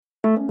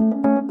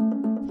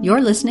You're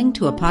listening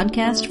to a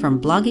podcast from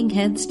Blogging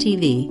Heads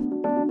TV.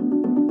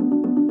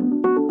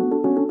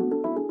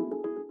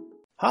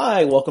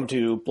 Hi, welcome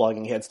to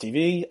Blogging Heads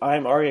TV.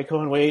 I'm Aria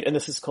Cohen-Wade, and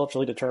this is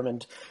Culturally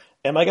Determined.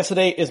 And my guest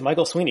today is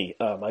Michael Sweeney.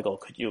 Michael,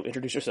 could you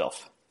introduce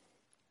yourself?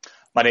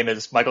 My name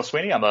is Michael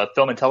Sweeney. I'm a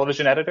film and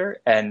television editor,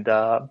 and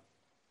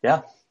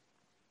yeah.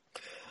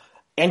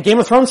 And Game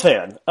of Thrones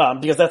fan,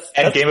 because that's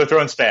Game of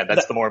Thrones fan.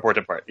 That's the more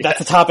important part. That's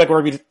the topic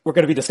we're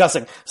going to be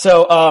discussing.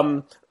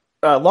 So,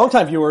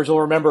 longtime viewers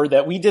will remember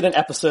that we did an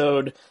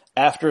episode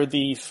after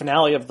the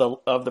finale of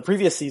the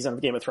previous season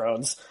of Game of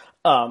Thrones.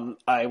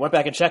 I went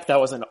back and checked. That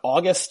was in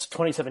August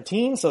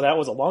 2017, so that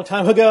was a long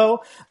time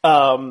ago.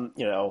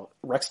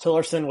 Rex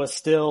Tillerson was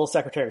still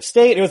Secretary of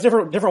State. It was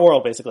different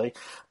world basically.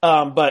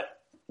 But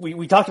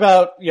we talked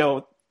about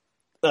the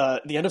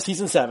end of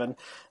season 7.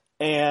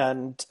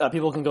 And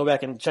people can go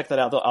back and check that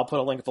out. I'll put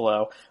a link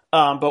below.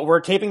 But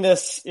we're taping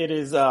this. It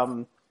is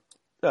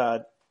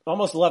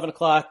almost 11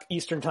 o'clock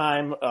Eastern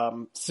time,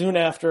 soon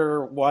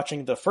after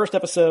watching the first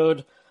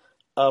episode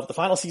of the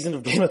final season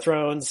of Game of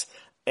Thrones.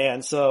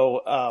 And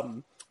so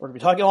we're going to be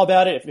talking all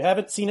about it. If you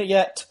haven't seen it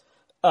yet,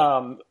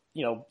 there'll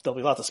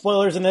be lots of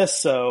spoilers in this.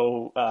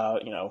 So,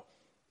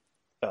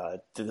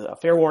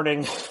 fair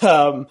warning.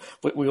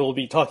 We will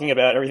be talking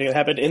about everything that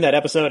happened in that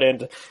episode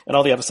and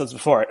all the episodes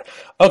before it.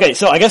 Okay,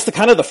 so I guess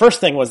the first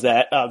thing was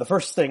that, the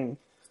first thing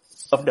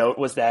of note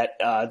was that,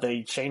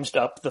 they changed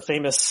up the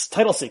famous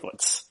title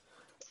sequence.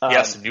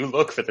 Yes, new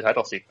look for the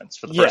title sequence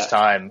for the first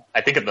time,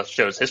 I think, in the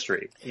show's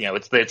history.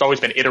 It's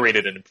always been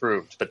iterated and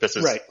improved, but this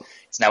is, right.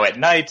 It's now at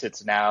night,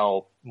 it's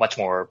now much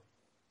more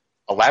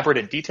elaborate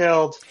and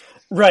detailed.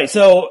 Right.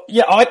 So,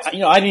 yeah, I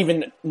didn't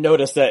even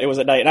notice that it was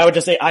at night. And I would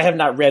just say I have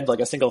not read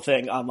a single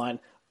thing online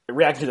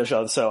reacting to the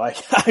show. So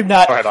I'm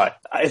not. Or have I?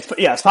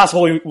 It's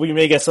possible we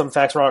may get some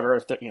facts wrong, or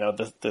if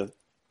the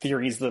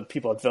theories that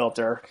people have developed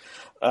are,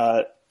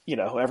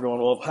 everyone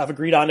will have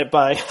agreed on it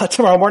by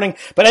tomorrow morning.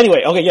 But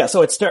anyway, okay, yeah.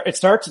 So it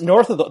starts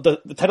north of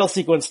the title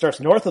sequence starts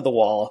north of the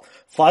wall,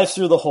 flies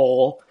through the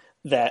hole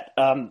that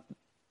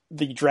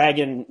the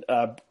dragon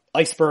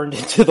ice burned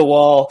into the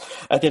wall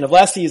at the end of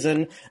last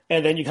season,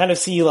 and then you kind of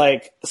see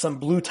some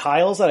blue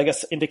tiles that I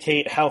guess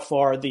indicate how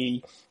far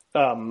the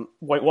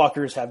White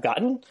Walkers have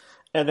gotten,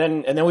 and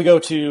then we go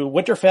to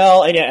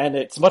Winterfell, and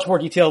it's much more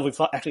detailed. We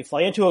actually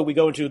fly into it. We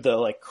go into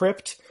the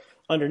crypt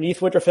underneath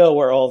Winterfell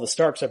where all the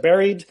Starks are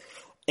buried,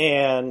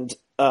 and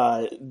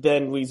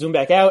then we zoom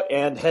back out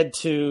and head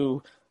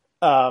to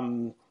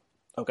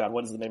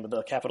what is the name of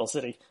the capital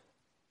city?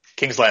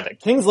 King's Landing.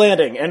 King's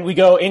Landing, and we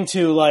go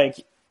into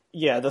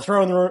the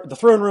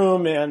throne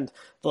room and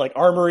the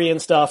armory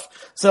and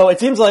stuff. So it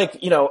seems one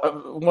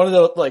of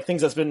the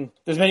things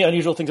there's many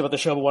unusual things about the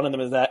show, but one of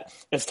them is that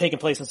it's taken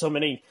place in so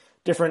many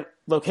different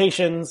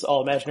locations,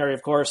 all imaginary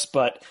of course,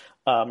 but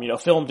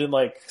filmed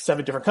in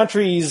 7 different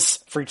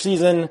countries for each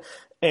season,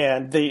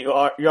 and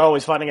you're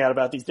always finding out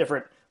about these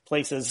different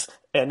places.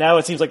 And now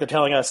it seems like they're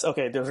telling us,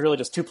 okay, there's really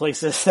just 2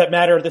 places that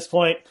matter at this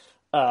point.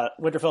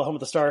 Winterfell, home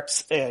of the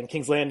Starks, and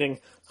King's Landing,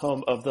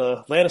 home of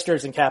the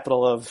Lannisters and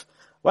capital of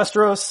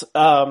Westeros.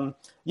 So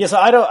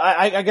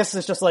I guess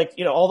it's just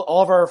all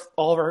of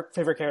our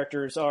favorite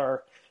characters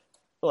are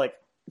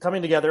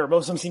coming together.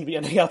 Most of them seem to be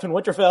ending up in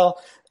Winterfell,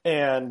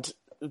 and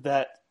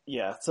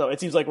so it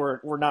seems like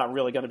we're not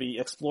really going to be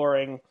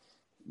exploring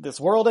this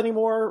world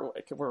anymore.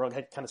 We're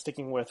kind of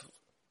sticking with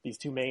these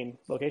 2 main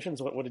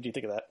locations. What did you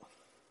think of that?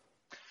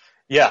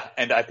 Yeah,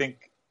 and I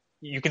think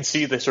you can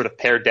see the sort of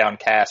pared down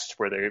cast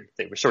where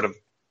they were sort of,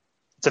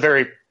 it's a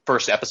very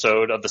first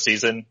episode of the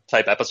season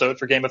type episode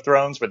for Game of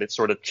Thrones, where they're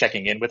sort of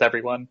checking in with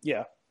everyone.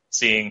 Yeah.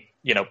 Seeing,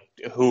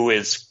 who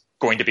is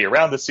going to be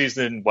around this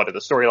season, what are the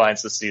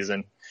storylines this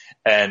season.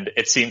 And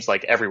it seems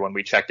like everyone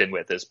we checked in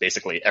with is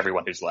basically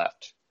everyone who's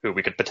left, who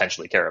we could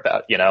potentially care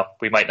about.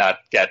 We might not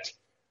get,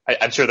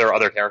 I'm sure there are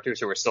other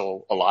characters who are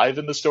still alive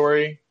in the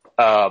story,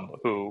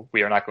 who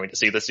we are not going to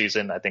see this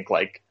season. I think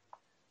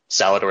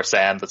Salador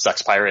Sam, the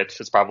sex pirate,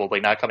 is probably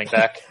not coming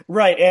back.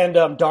 Right, and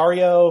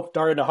Dario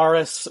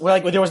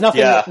Naharis. There was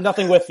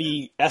nothing with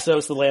the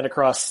Essos, the land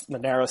across the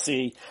Narrow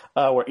Sea,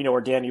 where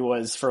Dany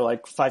was for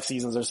 5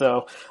 seasons or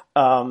so.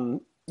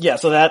 So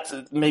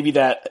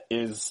that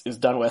is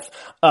done with.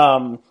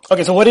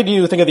 Okay, so what did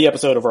you think of the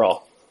episode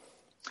overall?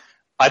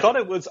 I thought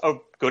it was a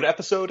good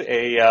episode.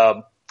 I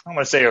don't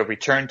want to say a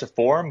return to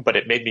form, but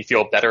it made me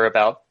feel better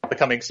about the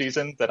coming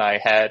season than I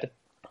had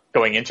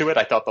going into it.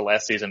 I thought the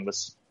last season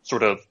was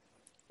sort of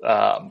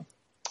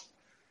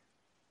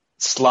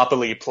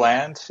sloppily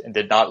planned and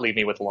did not leave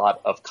me with a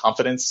lot of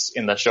confidence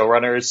in the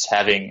showrunners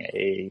having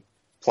a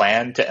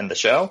plan to end the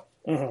show.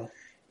 Mm-hmm.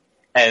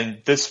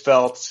 And this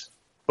felt,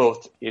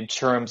 both in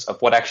terms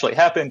of what actually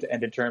happened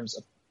and in terms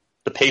of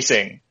the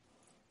pacing,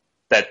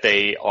 that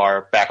they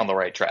are back on the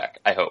right track,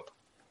 I hope.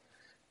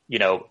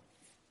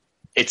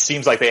 It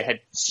seems like they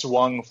had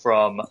swung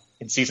from,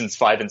 in seasons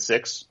 5 and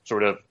 6,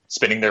 sort of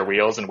spinning their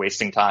wheels and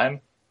wasting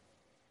time,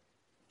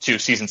 to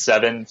season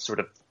 7 sort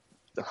of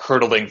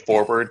hurtling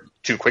forward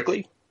too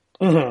quickly.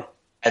 Mm-hmm.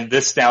 And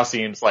this now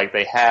seems like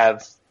they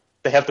have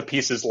the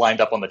pieces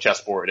lined up on the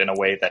chessboard in a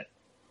way that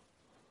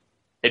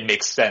it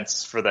makes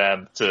sense for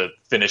them to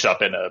finish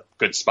up in a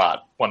good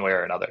spot one way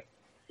or another.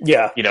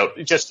 Yeah.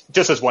 Just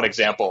as one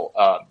example,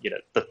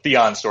 the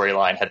Theon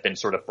storyline had been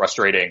sort of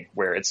frustrating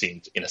where it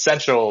seemed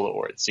inessential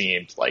or it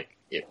seemed like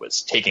it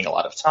was taking a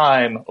lot of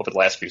time over the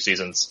last few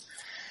seasons.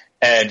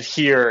 And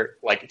here,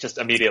 like, just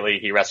immediately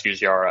he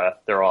rescues Yara.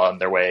 They're on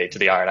their way to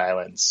the Iron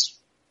Islands,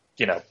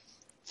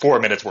 4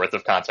 minutes worth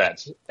of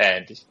content.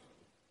 And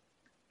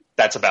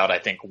that's about, I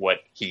think, what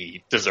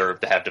he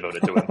deserved to have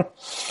devoted to him.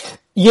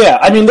 Yeah.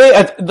 I mean,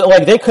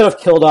 they could have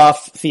killed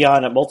off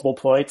Theon at multiple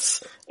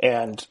points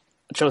and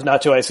chose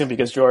not to, I assume,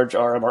 because George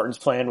R. R. Martin's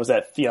plan was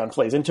that Theon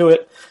plays into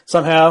it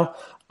somehow.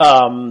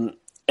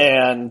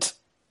 And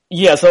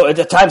yeah, so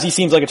at times he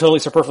seems like a totally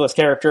superfluous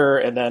character,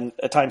 and then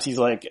at times he's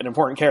like an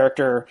important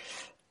character.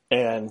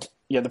 And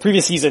the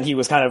previous season he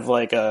was kind of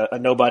like a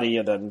nobody,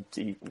 and then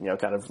he,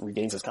 kind of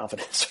regains his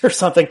confidence or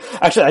something.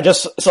 Actually, I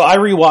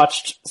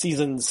rewatched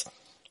seasons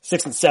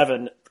 6 and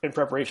 7 in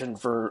preparation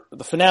for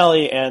the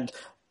finale, and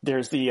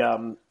there's the,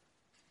 in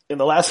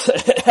the last,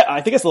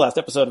 I think it's the last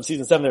episode of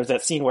season 7, there's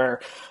that scene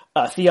where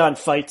Theon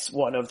fights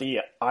one of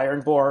the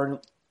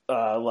Ironborn,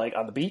 like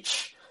on the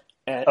beach.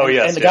 And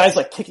the guy's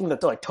like kicking the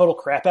like total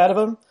crap out of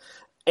him,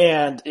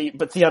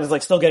 but Theon is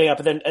like still getting up,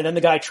 and then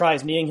the guy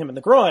tries kneeing him in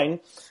the groin,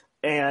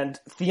 and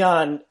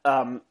Theon,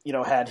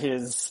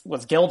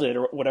 was gelded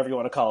or whatever you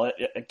want to call it,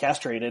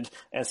 castrated,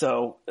 and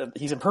so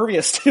he's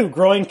impervious to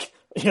growing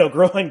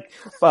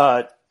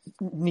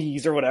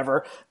knees or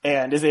whatever,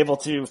 and is able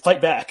to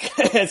fight back.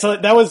 And so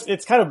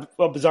it's kind of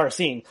a bizarre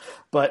scene,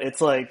 but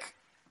it's like,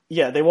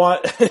 yeah, they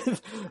want, I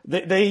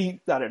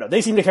don't know,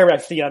 they seem to care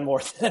about Theon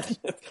more than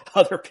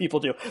other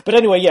people do. But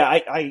anyway, yeah,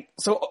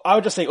 so I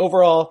would just say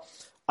overall,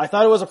 I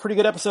thought it was a pretty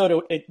good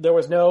episode. There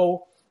was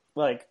no,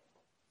 like,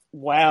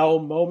 wow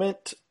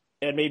moment,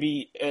 and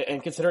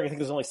considering I think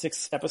there's only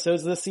 6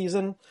 episodes this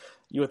season,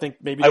 you would think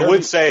maybe... I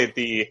would say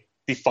the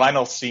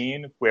final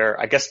scene where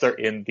I guess they're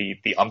in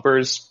the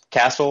Umbers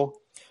castle,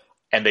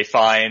 and they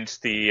find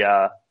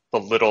the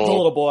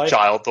little boy,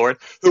 child lord,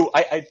 who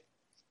I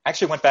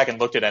actually went back and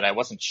looked at it, and I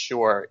wasn't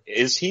sure.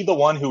 Is he the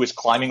one who was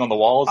climbing on the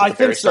walls at the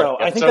very start of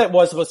the episode? I think that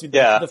was supposed to be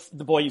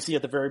the boy you see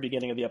at the very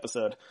beginning of the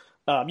episode.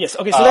 Yes,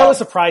 okay, so that was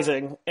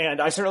surprising, and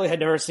I certainly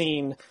had never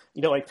seen,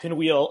 like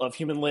pinwheel of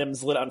human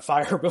limbs lit on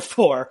fire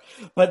before,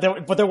 but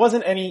there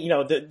wasn't any,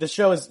 the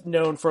show is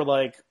known for,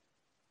 like,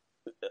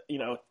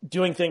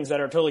 doing things that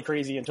are totally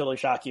crazy and totally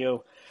shock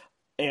you,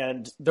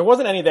 and there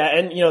wasn't any of that,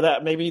 and,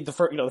 that maybe the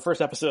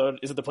first episode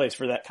isn't the place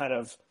for that kind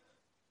of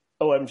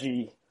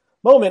OMG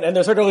moment, and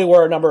there certainly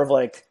were a number of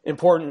like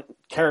important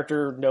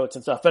character notes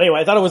and stuff. But anyway,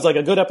 I thought it was like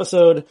a good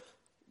episode.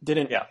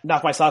 Didn't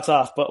knock my socks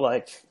off, but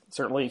like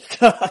certainly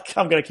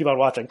I'm going to keep on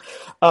watching.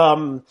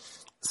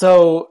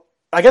 So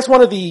I guess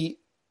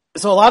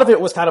a lot of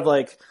it was kind of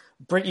like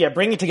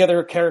bringing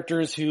together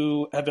characters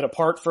who have been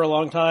apart for a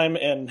long time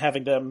and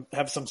having them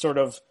have some sort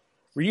of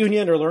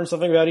reunion or learn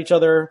something about each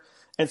other.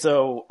 And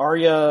so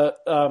Arya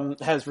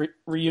has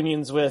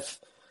reunions with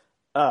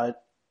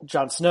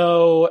Jon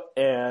Snow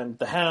and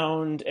the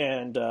Hound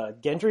and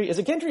Gendry. Is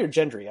it Gendry or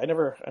Gendry? I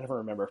never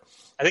remember.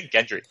 I think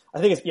Gendry. I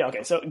think it's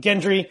okay. So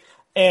Gendry,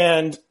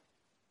 and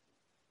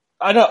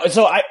I know.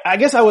 So I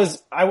guess I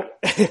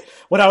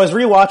when I was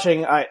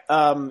rewatching,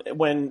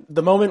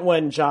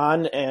 when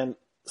Jon and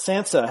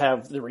Sansa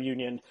have the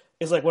reunion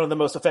is like one of the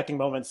most affecting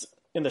moments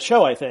in the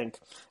show, I think.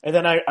 And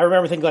then I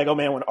remember thinking like, oh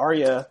man, when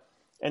Arya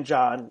and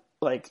Jon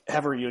like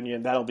have a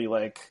reunion, that'll be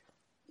like,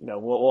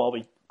 we'll all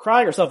be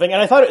crying or something.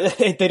 And I thought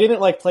they didn't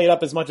like play it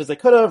up as much as they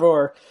could have,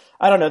 or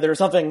I don't know, there was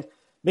something,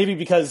 maybe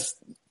because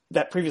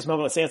that previous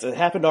moment with Sansa had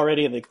happened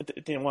already and they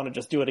didn't want to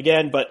just do it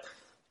again. But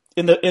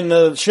in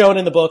the show and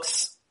in the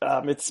books,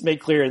 it's made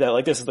clear that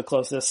like this is the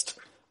closest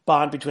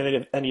bond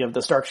between any of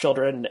the Stark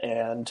children,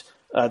 and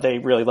they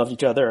really loved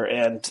each other,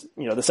 and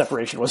the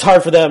separation was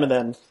hard for them, and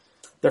then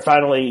they're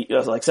finally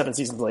like 7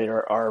 seasons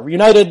later are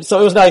reunited. So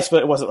it was nice,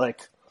 but it wasn't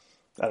like,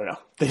 I don't know,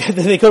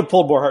 they could have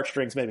pulled more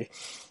heartstrings maybe.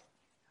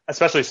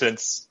 Especially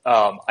since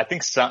I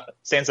think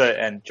Sansa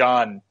and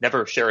Jon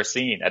never share a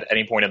scene at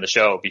any point in the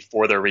show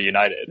before they're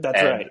reunited. That's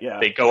and right. Yeah.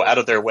 They go out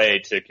of their way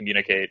to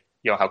communicate,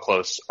 how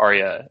close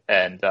Arya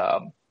and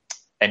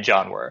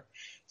Jon were.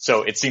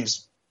 So it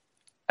seems,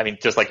 I mean,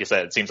 just like you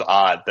said, it seems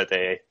odd that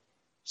they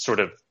sort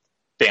of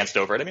danced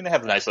over it. I mean, they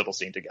have a nice little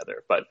scene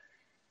together, but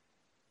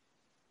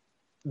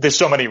there's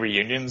so many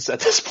reunions at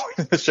this point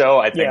in the show.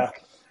 I think,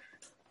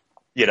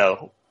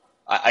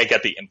 I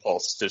get the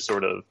impulse to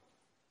sort of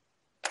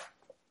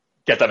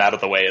get them out of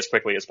the way as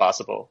quickly as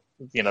possible.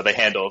 They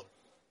handle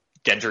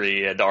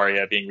Gendry and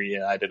Arya being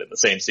reunited in the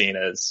same scene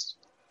as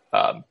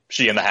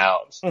she and the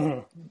Hound. Mm-hmm.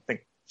 I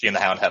think she and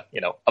the Hound have,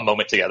 a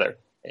moment together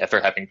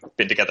after having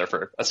been together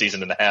for a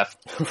season and a half.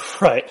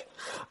 Right.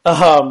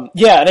 And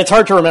it's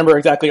hard to remember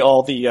exactly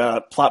all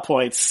the plot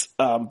points,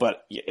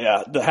 but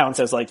yeah, the Hound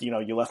says like,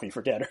 you left me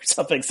for dead or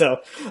something. So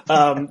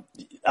I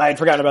had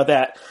forgotten about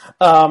that.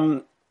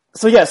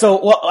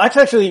 Let's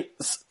actually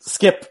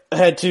skip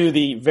ahead to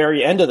the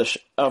very end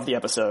of the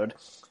episode.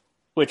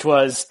 which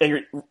was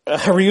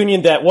a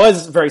reunion that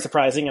was very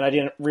surprising, and I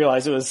didn't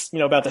realize it was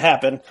about to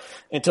happen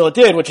until it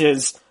did, which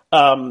is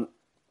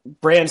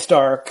Bran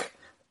Stark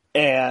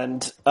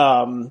and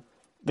the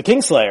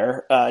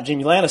Kingslayer,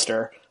 Jaime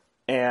Lannister.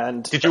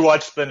 And did you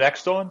watch the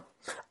next one?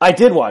 I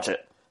did watch it.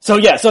 So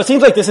yeah, so it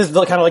seems like this is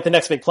kind of like the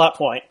next big plot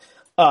point.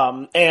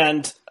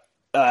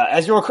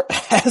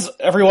 As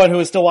everyone who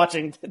is still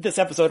watching this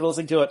episode or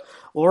listening to it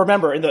will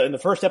remember, in the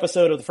first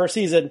episode of the first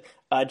season,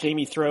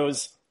 Jaime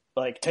throws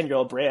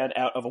 10-year-old Bran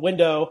out of a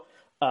window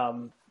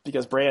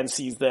because Bran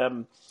sees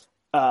Jaime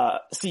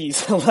and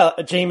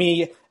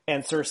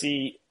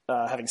Cersei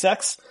having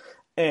sex,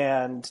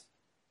 and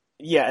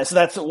yeah, so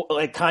that's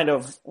kind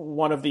of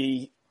one of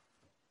the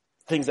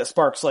things that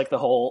sparks the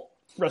whole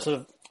rest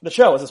of the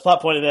show is this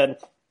plot point, and then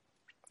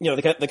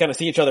they kind of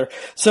see each other.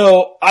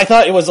 So I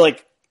thought it was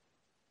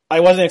I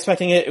wasn't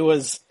expecting it. It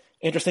was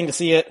interesting to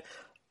see it.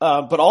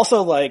 But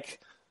also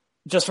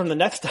just from the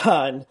next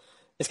on,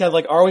 it's kind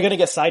of are we going to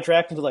get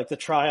sidetracked into the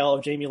trial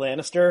of Jaime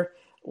Lannister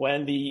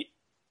when the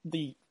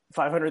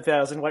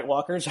 500,000 White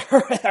Walkers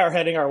are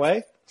heading our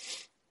way?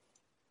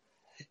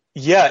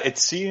 Yeah, it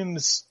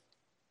seems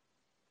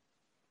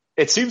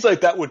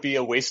like that would be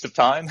a waste of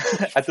time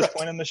at this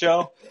point in the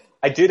show.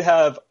 I did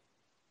have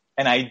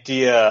an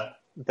idea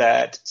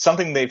that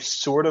something they've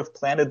sort of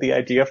planted the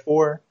idea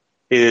for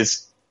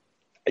is,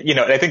 and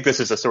I think this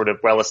is a sort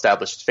of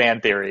well-established fan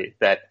theory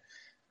that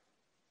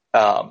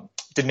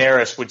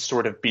Daenerys would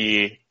sort of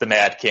be the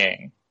Mad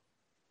King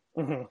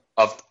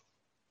of,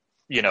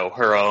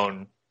 her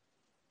own.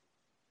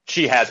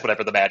 She has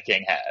whatever the Mad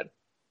King had,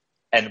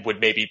 and would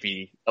maybe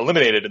be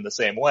eliminated in the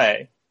same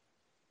way.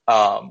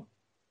 And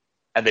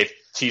they've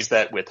teased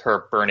that with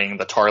her burning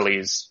the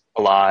Tarleys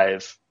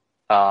alive.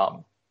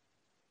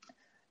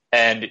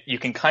 And you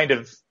can kind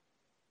of,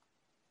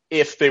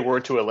 if they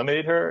were to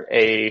eliminate her,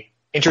 a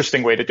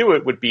interesting way to do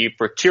it would be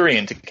for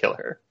Tyrion to kill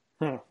her.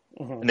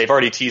 And they've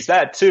already teased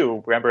that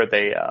too. Remember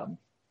they, I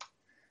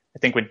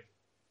think when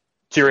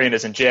Tyrion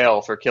is in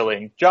jail for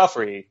killing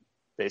Joffrey,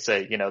 they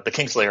say, the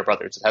Kingslayer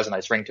brothers, it has a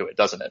nice ring to it,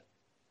 doesn't it?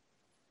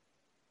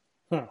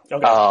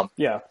 Okay.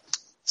 Yeah.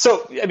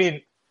 So, I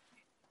mean,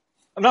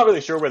 I'm not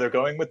really sure where they're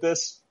going with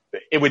this.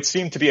 It would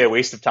seem to be a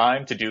waste of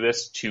time to do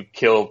this to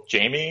kill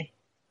Jaime,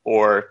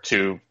 or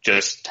to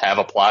just have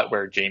a plot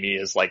where Jaime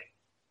is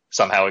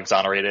somehow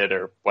exonerated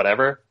or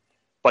whatever.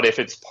 But if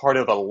it's part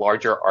of a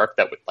larger arc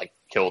that would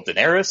kill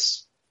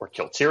Daenerys or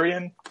kill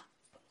Tyrion,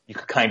 you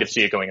could kind of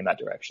see it going in that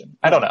direction.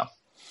 I don't know.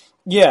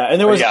 Yeah, and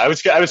I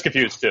was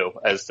confused too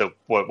as to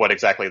what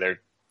exactly they're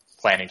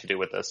planning to do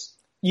with this.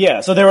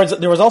 Yeah, so there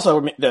was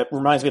also, that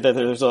reminds me that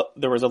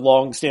there was a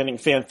long-standing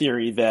fan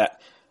theory that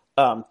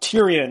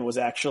Tyrion was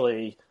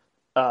actually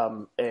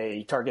a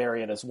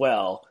Targaryen as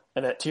well,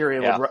 and that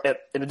Tyrion would,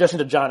 in addition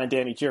to Jon and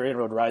Dany, Tyrion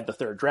would ride the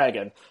third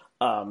dragon.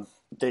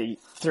 The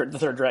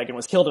third dragon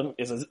was killed and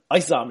is an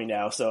ice zombie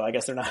now, so I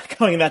guess they're not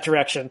going in that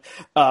direction.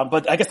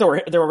 But I guess there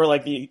were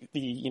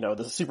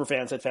the super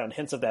fans had found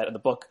hints of that in the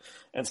book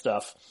and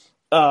stuff.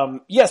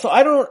 So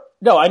I don't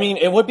know. I mean,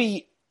 it would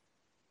be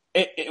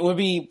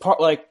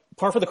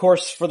par for the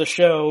course for the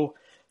show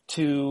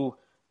to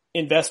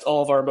invest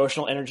all of our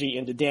emotional energy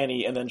into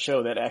Dany and then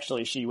show that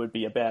actually she would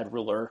be a bad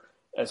ruler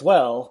as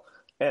well.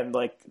 And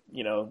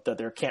that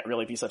there can't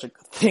really be such a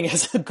thing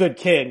as a good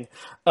king.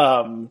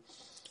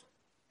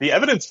 The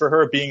evidence for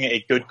her being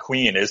a good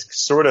queen is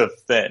sort of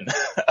thin,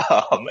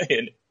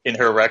 in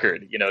her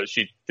record.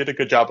 She did a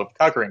good job of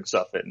conquering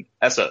stuff in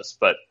Essos,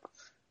 but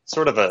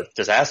sort of a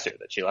disaster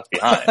that she left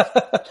behind.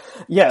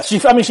 Yeah, she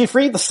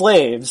freed the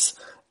slaves,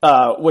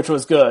 which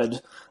was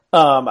good,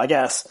 I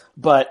guess,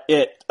 but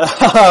it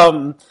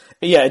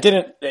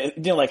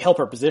didn't help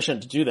her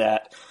position to do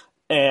that.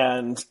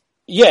 And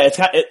yeah,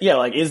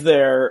 is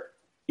there,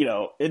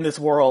 in this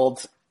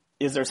world,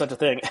 is there such a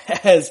thing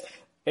as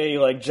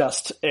a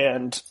just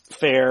and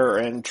fair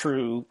and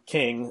true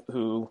king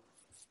who,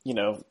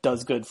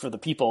 does good for the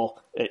people?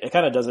 It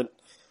kind of doesn't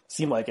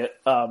seem like it.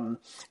 And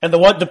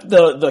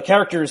the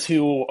characters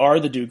who are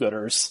the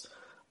do-gooders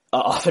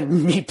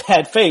often meet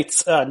bad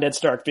fates. Ned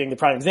Stark being the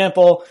prime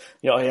example.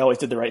 He always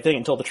did the right thing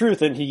and told the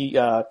truth, and he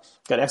got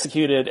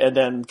executed. And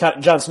then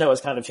Jon Snow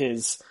is kind of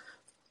his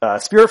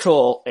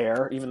spiritual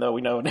heir, even though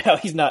we know now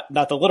he's not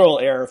the literal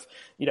heir.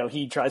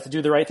 He tries to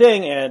do the right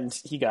thing, and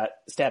he got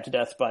stabbed to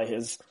death by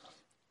his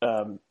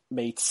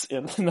mates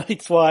in the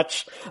Night's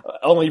Watch,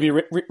 only to be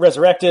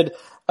resurrected.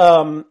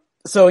 So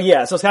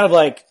it's kind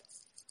of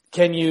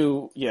can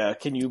you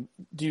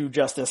do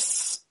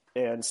justice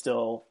and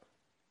still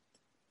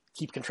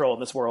keep control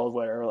in this world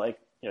where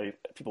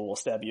people will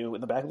stab you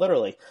in the back,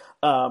 literally.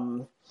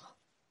 And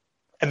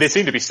they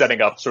seem to be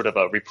setting up sort of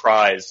a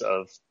reprise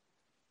of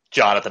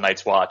Jon at the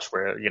Night's Watch,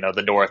 where,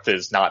 the North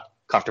is not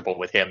comfortable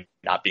with him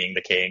not being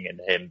the king and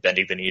him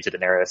bending the knee to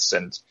Daenerys.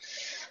 And,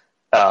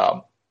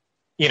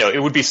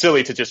 it would be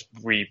silly to just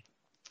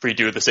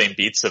redo the same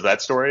beats of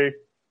that story.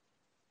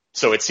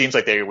 So it seems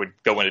like they would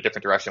go in a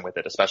different direction with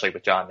it, especially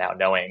with Jon now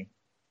knowing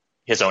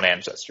his own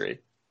ancestry.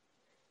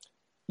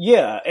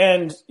 Yeah,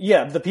 and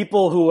the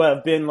people who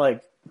have been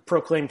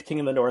proclaimed king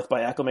of the North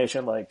by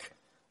acclamation, like,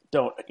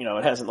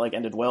 it hasn't like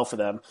ended well for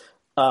them.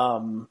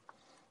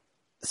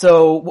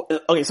 So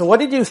what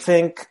did you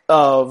think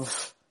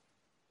of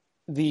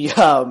the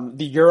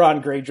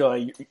Euron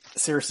Greyjoy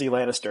Cersei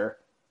Lannister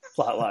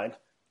plotline?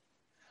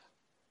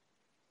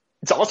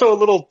 It's also a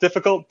little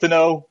difficult to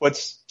know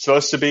what's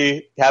supposed to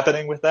be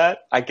happening with that.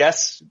 I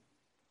guess,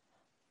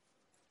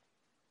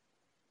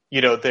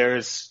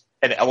 there's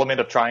an element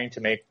of trying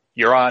to make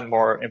Euron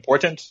more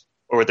important,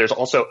 or there's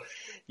also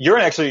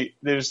Euron actually,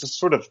 there's this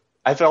sort of,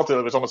 I felt it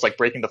was almost like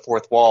breaking the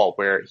fourth wall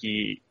where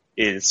he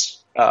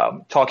is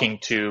talking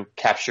to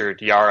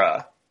captured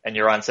Yara, and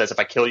Euron says, if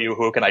I kill you,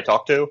 who can I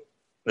talk to?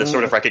 This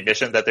sort of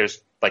recognition that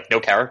there's like no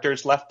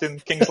characters left in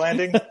King's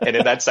Landing and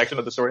in that section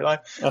of the storyline.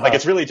 Like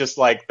it's really just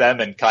like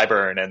them and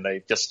Qyburn, and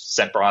they just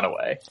sent Bronn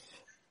away.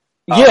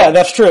 Yeah,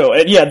 that's true.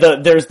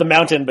 And there's the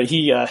Mountain, but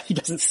he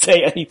doesn't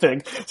say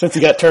anything since he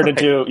got turned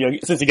into,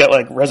 since he got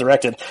like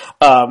resurrected.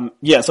 So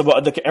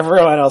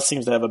everyone else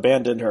seems to have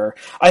abandoned her.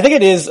 I think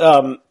it is,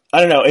 I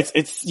don't know,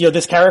 it's,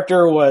 this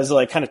character was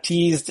like kind of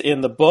teased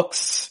in the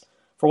books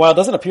for a while. It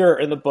doesn't appear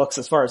in the books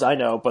as far as I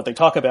know, but they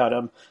talk about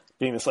him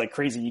being this like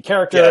crazy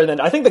character. Yeah. And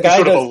then I think the guy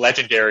sort of a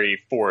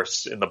legendary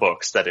force in the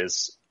books that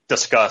is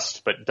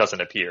discussed but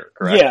doesn't appear,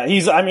 correct? Yeah,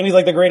 he's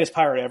like the greatest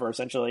pirate ever,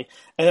 essentially.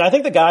 And I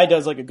think the guy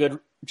does like a good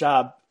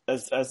job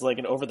as like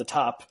an over the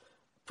top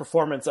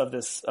performance of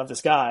this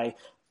guy.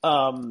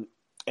 And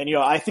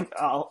I think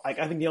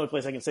the only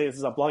place I can say this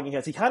is on Blogging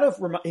Heads. He kind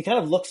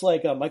of looks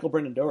like Michael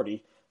Brendan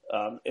Doherty.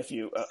 If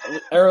you,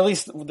 or at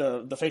least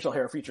the facial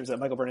hair features that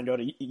Michael Brendan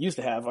Doherty used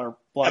to have. Our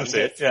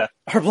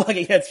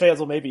Blogging Heads fans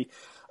will maybe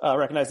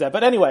recognize that.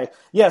 But anyway,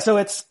 yeah. So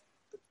it's,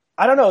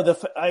 I don't know.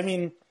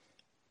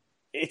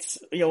 It's,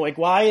 like,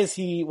 why is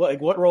he, like,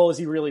 what role is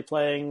he really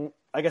playing?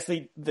 I guess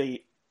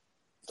they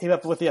came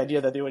up with the idea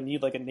that they would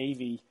need like a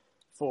navy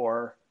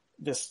for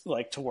this,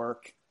 like, to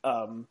work.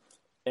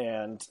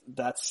 And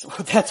that's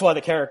why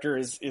the character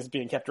is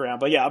being kept around.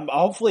 But yeah,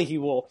 hopefully he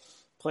will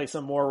play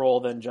some more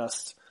role than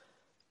just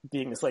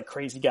being this like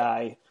crazy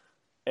guy,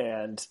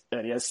 and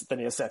then he has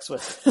sex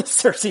with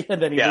Cersei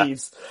and then he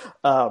leaves.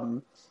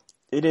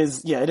 It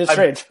is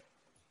strange.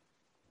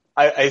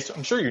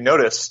 I'm sure you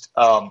noticed,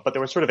 but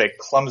there was sort of a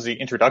clumsy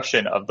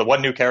introduction of the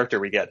one new character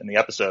we get in the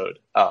episode,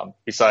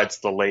 besides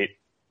the late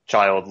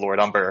child Lord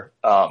Umber,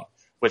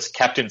 was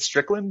Captain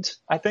Strickland,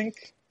 I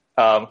think,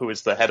 who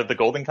is the head of the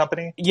Golden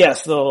Company.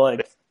 Yes, the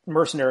like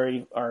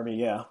mercenary army,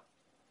 yeah.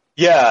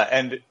 Yeah,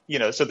 and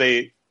so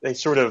they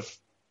sort of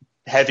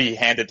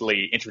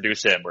heavy-handedly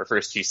introduce him, where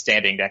first he's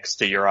standing next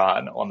to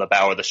Euron on the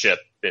bow of the ship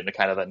in a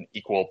kind of an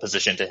equal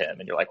position to him,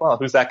 and you're like, well,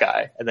 who's that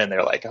guy? And then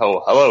they're like,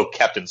 oh, hello,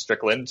 Captain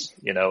Strickland,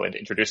 and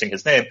introducing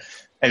his name,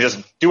 and he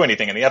doesn't do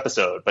anything in the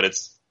episode, but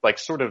it's like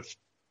sort of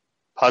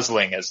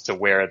puzzling as to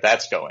where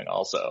that's going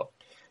also.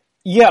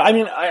 Yeah, I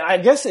mean, I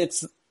guess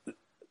it's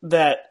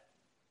that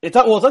it's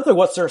likely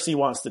what Cersei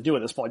wants to do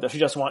at this point. Does she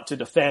just want to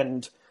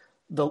defend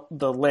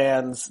the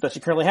lands that she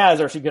currently has,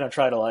 or is she going to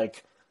try to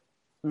like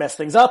mess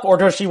things up, or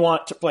does she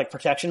want like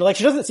protection? Like,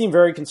 she doesn't seem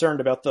very concerned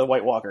about the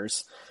White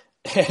Walkers,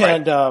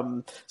 and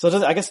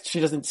so I guess she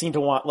doesn't seem to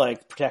want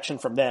like protection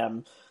from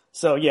them.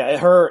 So yeah,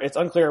 it's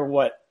unclear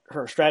what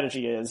her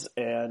strategy is,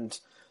 and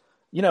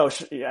she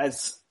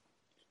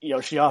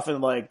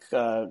often like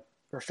her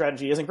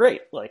strategy isn't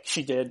great. Like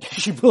she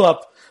blew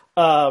up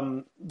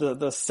the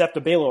Sept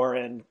of Baelor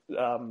and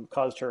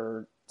caused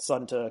her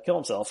son to kill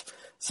himself.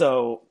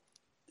 So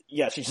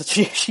yeah, she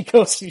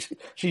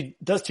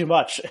does too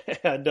much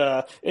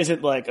and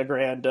isn't like a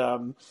grand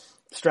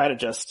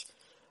strategist.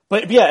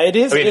 But yeah, it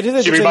is.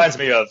 She reminds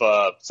me of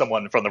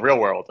someone from the real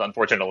world,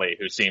 unfortunately,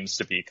 who seems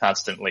to be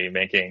constantly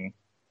making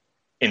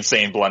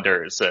insane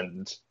blunders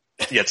and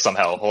yet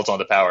somehow holds on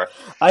to power.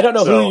 I don't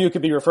know who you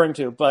could be referring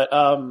to, but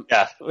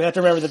we have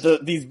to remember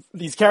that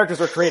these characters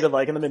were created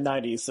like in the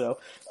mid-90s. So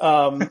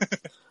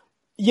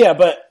yeah,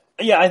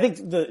 I think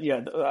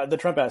the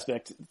Trump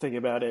aspect, thinking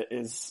about it,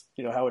 is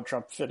how would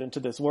Trump fit into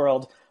this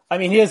world? I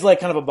mean, he is like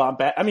kind of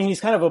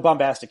he's kind of a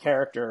bombastic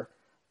character,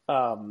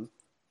 and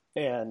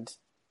kind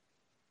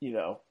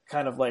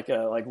of like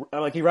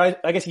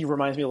I guess he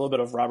reminds me a little bit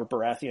of Robert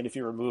Baratheon if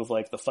you remove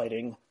like the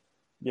fighting,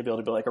 the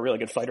ability to be like a really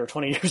good fighter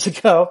 20 years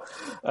ago.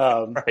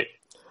 Right.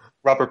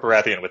 Robert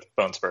Baratheon with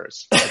bone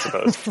spurs, I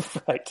suppose.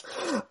 Right.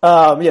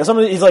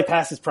 He's like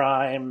past his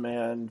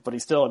prime, but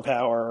he's still in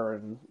power,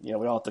 and we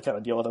all have to kind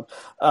of deal with him.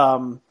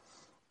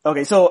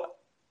 Okay, so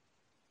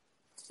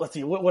let's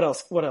see, what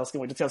else can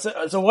we discuss?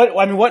 So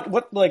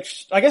what like,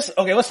 I guess,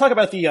 okay, let's talk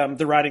about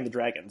the riding the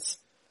dragons.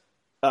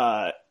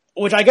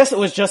 Which I guess it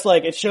was just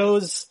like, it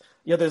shows,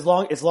 it's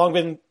long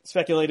been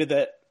speculated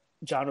that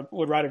Jon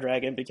would ride a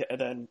dragon, and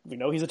then we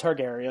know he's a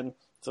Targaryen,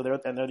 so they're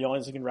the only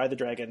ones who can ride the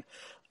dragon.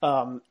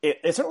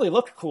 It certainly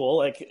looked cool.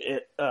 Like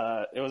it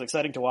was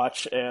exciting to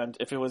watch, and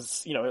if it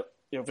was,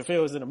 if it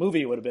was in a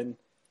movie, it would have been,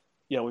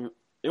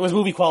 it was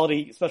movie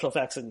quality special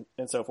effects and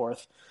so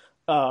forth.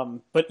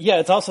 But yeah,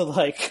 it's also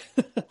like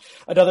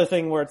another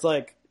thing where it's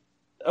like,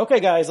 okay,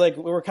 guys, like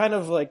we're kind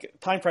of like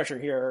time pressure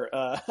here.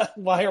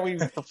 Why are we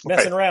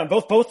messing around?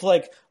 Both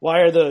like why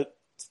are the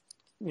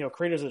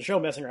creators of the show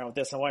messing around with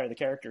this, and why are the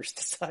characters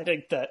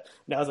deciding that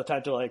now's the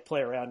time to like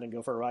play around and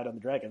go for a ride on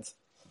the dragons?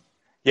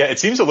 Yeah, it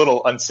seems a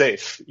little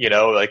unsafe,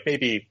 like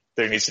maybe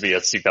there needs to be a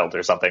seatbelt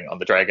or something on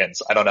the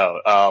dragons. I don't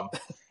know.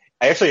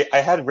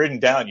 I had written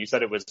down, you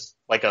said it was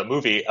like a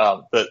movie.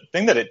 The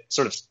thing that it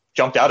sort of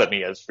jumped out at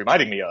me as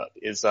reminding me of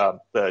is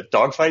the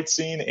dogfight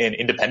scene in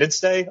Independence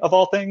Day, of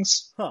all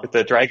things, with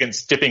the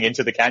dragons dipping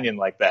into the canyon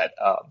like that.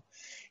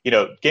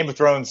 Game of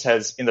Thrones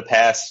has in the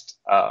past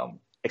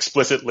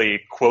explicitly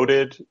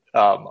quoted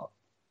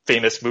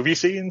famous movie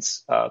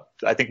scenes.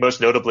 I think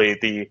most notably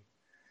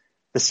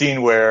the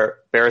scene where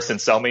Barristan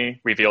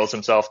Selmy reveals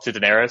himself to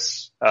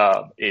Daenerys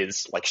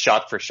is like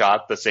shot for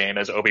shot the same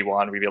as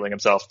Obi-Wan revealing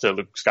himself to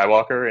Luke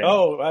Skywalker in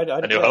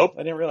A New Hope.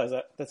 I didn't realize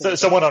that. So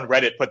someone on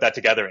Reddit put that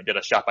together and did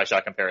a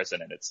shot-by-shot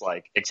comparison, and it's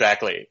like,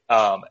 exactly.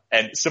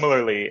 And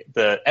similarly,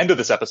 the end of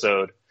this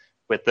episode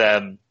with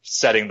them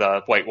setting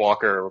the White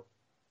Walker,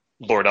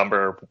 Lord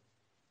Umber,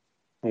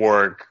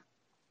 Warg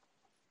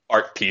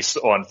art piece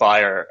on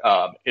fire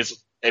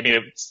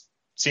it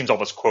seems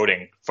almost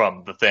quoting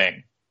from The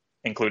Thing,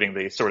 including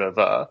the sort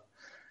of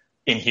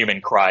inhuman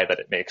cry that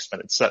it makes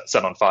when it's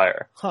set on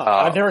fire.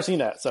 I've never seen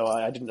that, so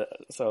I didn't.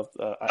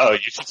 You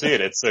should see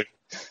it. It's a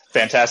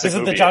fantastic. Is it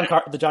movie.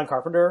 the John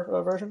Carpenter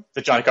version?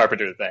 The John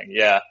Carpenter thing,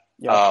 yeah.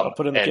 Yeah, I'll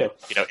put in the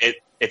queue.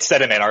 It's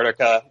set in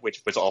Antarctica,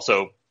 which was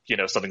also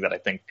something that I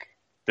think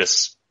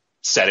this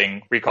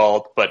setting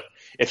recalled. But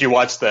if you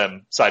watch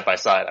them side by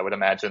side, I would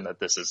imagine that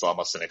this is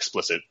almost an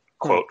explicit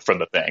quote from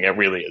The Thing. It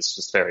really is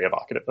just very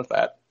evocative of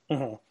that.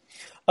 Mm-hmm.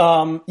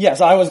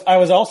 So I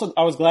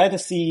was glad to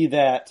see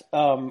that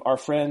our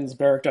friends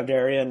Beric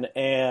Dondarrion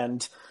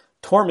and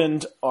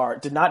Tormund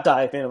did not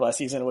die at the end of last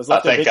season. It was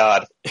left thank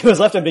God. It was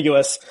left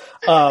ambiguous.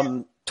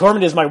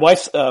 Tormund is my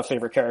wife's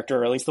favorite character,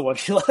 or at least the one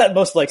she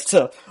most likes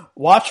to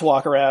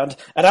walk around.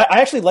 And I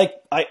actually like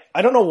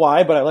I don't know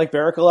why, but I like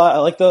Beric a lot. I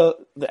like the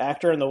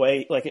actor and the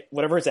way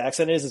whatever his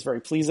accent is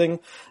very pleasing.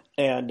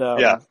 And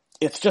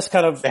it's just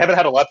kind of they haven't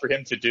had a lot for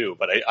him to do,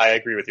 but I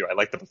agree with you. I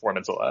like the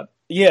performance a lot.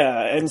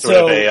 Yeah, and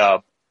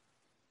so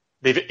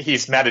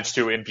he's managed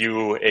to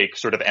imbue a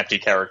sort of empty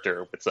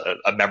character with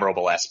a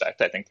memorable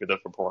aspect, I think, through the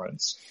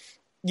performance.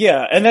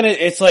 Yeah, and then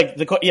it's like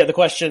the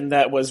question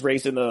that was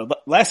raised in the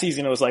last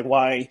season, it was like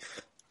why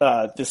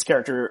this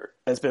character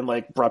has been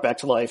like brought back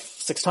to life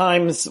 6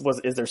 times.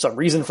 Is there some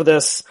reason for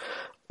this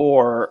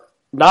or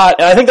not?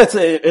 And I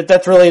think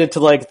that's related to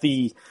like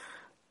the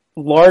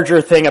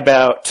larger thing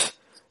about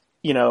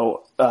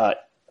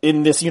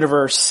in this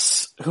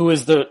universe, who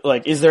is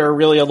is there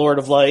really a Lord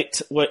of Light?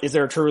 Is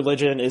there a true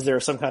religion? Is there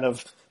some kind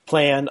of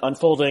plan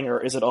unfolding,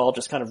 or is it all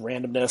just kind of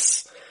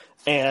randomness?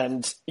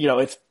 And,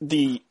 if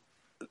the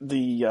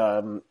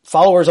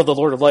followers of the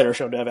Lord of Light are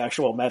shown to have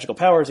actual magical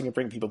powers and can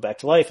bring people back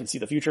to life and see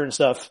the future and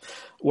stuff,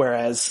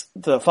 whereas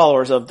the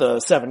followers of the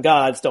 7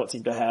 gods don't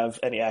seem to have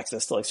any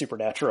access to like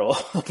supernatural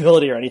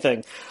ability or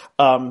anything.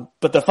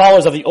 But the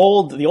followers of the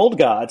old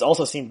gods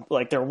also seem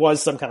like there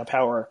was some kind of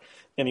power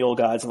in the old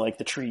gods, and like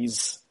the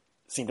trees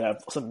seem to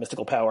have some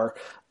mystical power.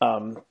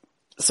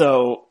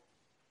 So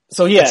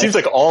yeah. It seems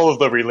like all of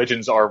the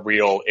religions are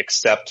real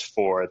except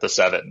for the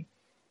 7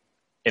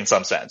 in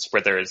some sense,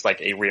 where there is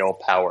like a real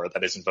power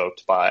that is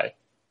invoked by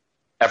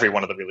every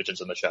one of the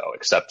religions in the show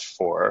except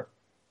for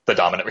the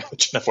dominant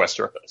religion of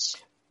Westeros.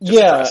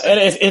 Yeah. And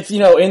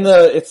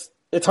it's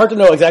it's hard to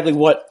know exactly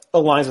what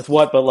aligns with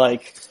what, but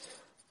like,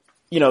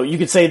 you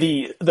could say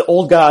the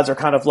old gods are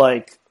kind of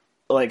like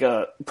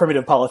a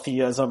primitive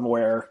polytheism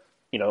where,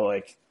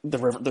 like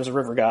there's a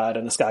river god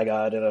and a sky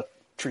god and a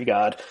tree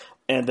god.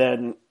 And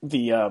then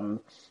the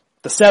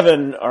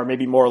 7 are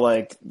maybe more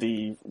like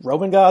the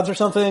Roman gods or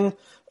something.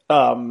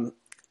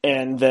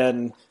 And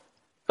then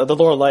the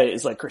Lord of Light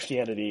is like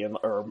Christianity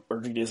or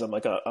Judaism,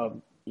 like a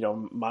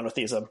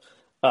monotheism.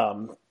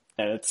 And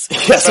it's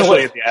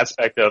especially the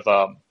aspect of,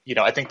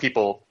 I think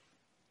people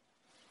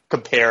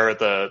compare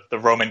the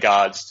Roman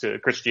gods to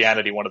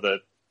Christianity. One of the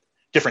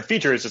different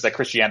features is that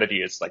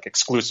Christianity is like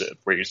exclusive,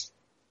 where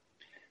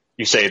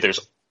you say there's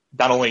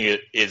not only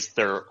is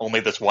there only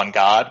this one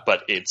God,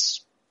 but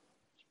it's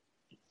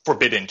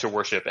forbidden to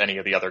worship any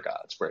of the other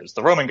gods. Whereas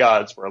the Roman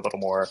gods were a little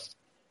more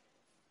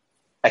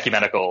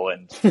ecumenical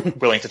and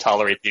willing to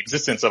tolerate the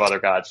existence of other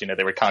gods.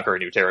 They would conquer a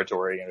new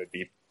territory and it would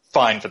be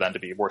fine for them to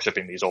be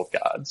worshiping these old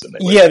gods. And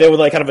they would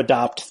like kind of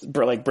adopt,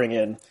 like bring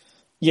in.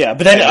 Yeah,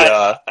 but then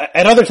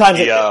at other times,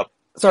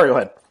 sorry, go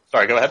ahead.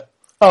 Sorry, go ahead.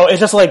 Oh,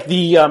 it's just like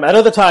at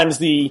other times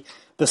the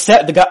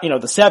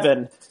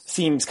 7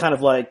 seems kind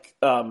of like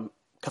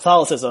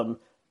Catholicism,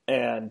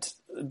 and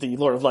the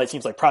Lord of Light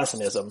seems like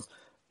Protestantism.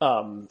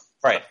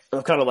 Right.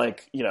 Kind of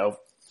like,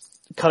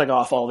 cutting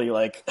off all the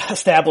like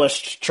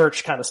established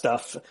church kind of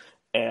stuff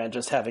and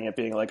just having it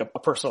being like a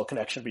personal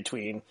connection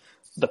between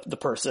the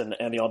person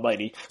and the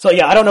Almighty. So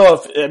yeah, I don't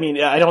know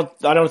I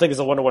don't think it's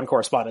a 1-to-1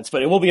 correspondence,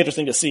 but it will be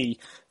interesting to see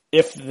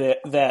if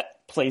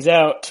that plays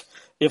out.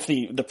 if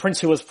the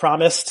prince who was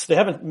promised, they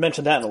haven't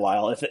mentioned that in a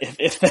while.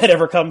 If that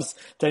ever comes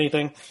to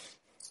anything.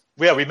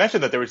 Yeah, we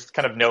mentioned that there was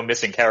kind of no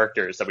missing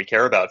characters that we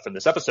care about from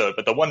this episode,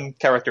 but the one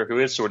character who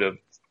is sort of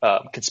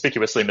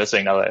conspicuously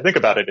missing, now that I think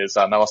about it, is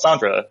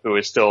Melisandre, who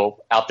is still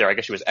out there. I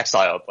guess she was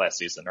exiled last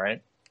season,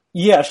 right?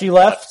 Yeah, she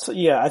left.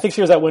 Yeah, I think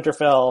she was at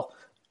Winterfell,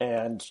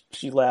 and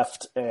she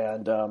left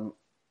and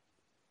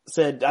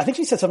said, I think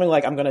she said something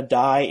like, "I'm going to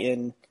die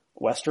in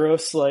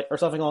Westeros," like, or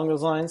something along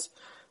those lines.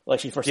 Like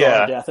she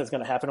foresaw her death is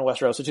going to happen in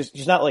Westeros. So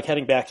she's not like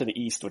heading back to the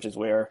east, which is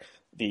where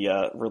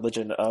the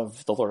religion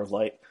of the Lord of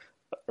Light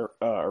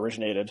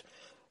originated.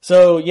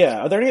 So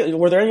yeah,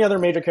 were there any other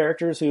major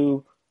characters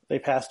who they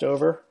passed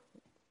over?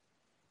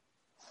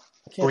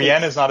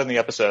 Brienne is not in the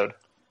episode.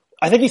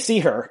 I think you see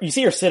her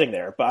sitting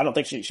there, but I don't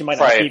think she might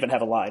not even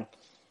have a line.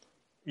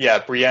 Yeah,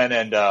 Brienne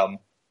and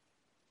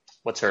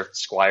what's her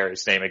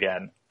squire's name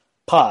again?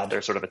 Pod.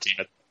 They're sort of a team.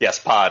 Yes,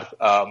 Pod.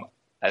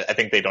 I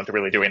think they don't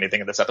really do anything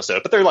in this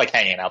episode, but they're like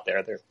hanging out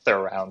there. They're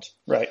around.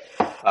 Right.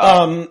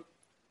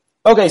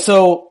 Okay,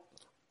 so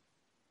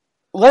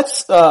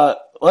let's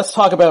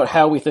talk about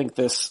how we think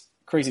this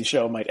crazy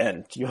show might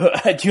end. Do you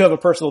have a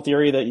personal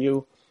theory that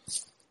you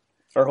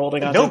are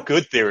holding on to? No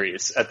good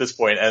theories at this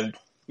point, and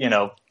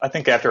I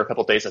think after a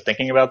couple of days of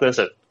thinking about this,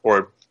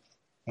 or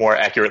more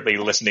accurately,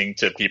 listening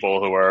to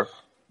people who are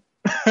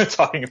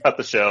talking about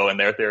the show and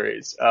their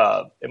theories,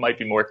 it might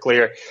be more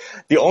clear.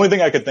 The only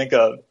thing I could think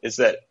of is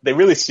that they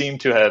really seem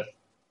to have,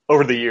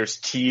 over the years,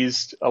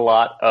 teased a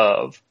lot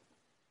of,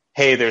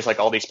 hey, there's like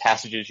all these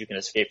passages you can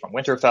escape from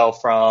Winterfell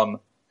from.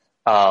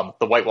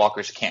 The White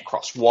Walkers can't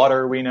cross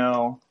water, we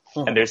know.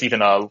 Mm-hmm. And there's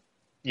even a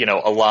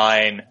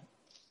line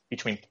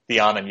between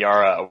Theon and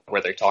Yara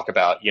where they talk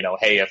about,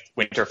 hey, if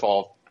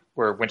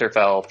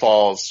Winterfell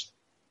falls,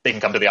 they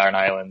can come to the Iron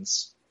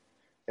Islands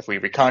if we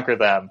reconquer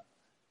them.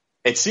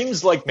 It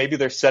seems like maybe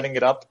they're setting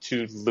it up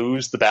to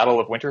lose the Battle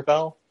of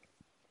Winterfell.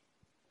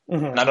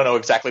 Mm-hmm. And I don't know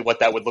exactly what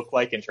that would look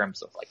like in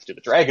terms of, like, do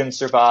the dragons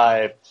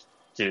survive?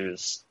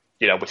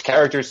 Which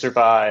characters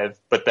survive?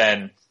 But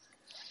then,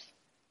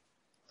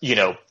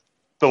 the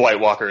White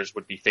Walkers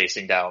would be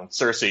facing down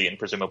Cersei and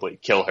presumably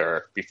kill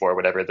her before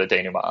whatever the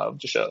denouement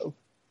of the show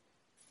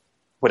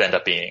would end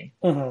up being.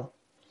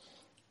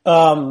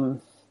 Mm-hmm.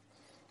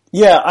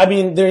 Yeah, I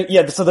mean,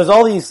 so there's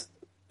all these,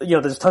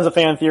 there's tons of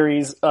fan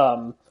theories,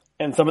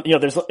 and some,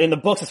 there's, in the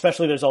books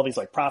especially, there's all these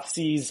like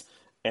prophecies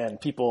and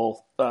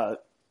people,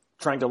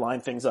 trying to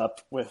line things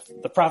up with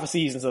the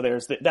prophecies. And so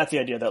that's the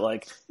idea that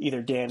like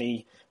either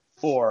Dany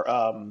or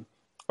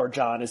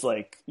Jon is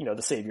like,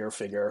 the savior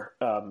figure,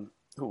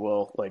 who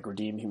will like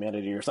redeem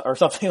humanity or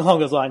something along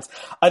those lines.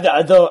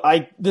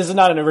 This is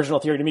not an original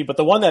theory to me, but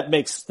the one that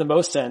makes the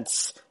most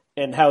sense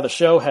in how the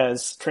show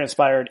has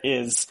transpired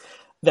is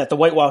that the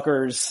White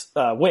Walkers,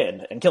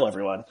 win and kill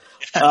everyone.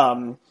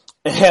 And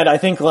I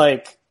think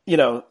like,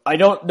 I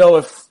don't know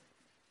if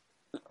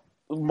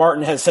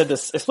Martin has said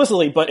this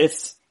explicitly, but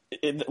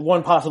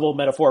one possible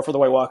metaphor for the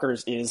White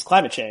Walkers is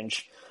climate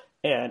change.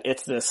 And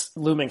it's this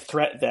looming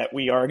threat that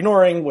we are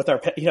ignoring with our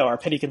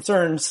petty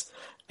concerns.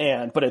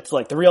 But it's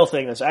like the real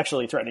thing that's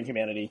actually threatening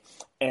humanity.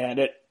 And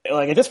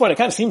at this point, it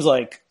kind of seems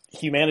like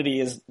humanity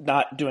is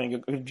not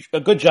doing a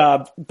good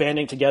job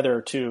banding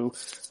together to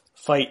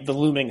fight the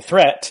looming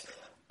threat.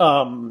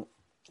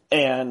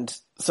 And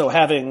so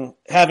having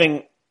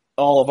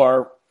all of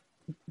our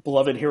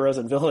beloved heroes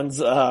and villains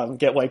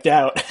get wiped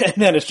out, and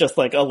then it's just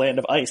like a land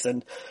of ice.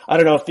 And I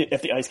don't know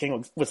if the Ice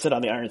King would sit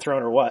on the Iron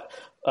Throne or what.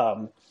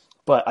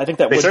 But I think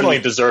that they certainly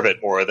deserve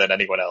it more than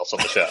anyone else on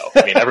the show.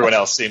 I mean, everyone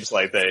else seems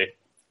like they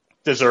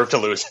deserve to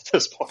lose at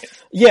this point.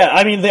 Yeah,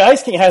 I mean, the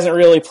Ice King hasn't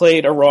really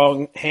played a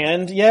wrong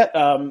hand yet.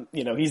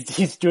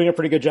 He's doing a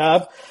pretty good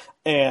job.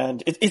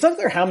 And it's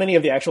unclear how many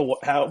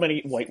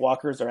White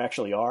Walkers there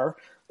actually are.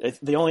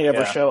 They only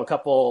ever show a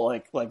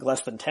couple, like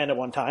less than 10 at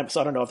one time.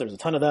 So I don't know if there's a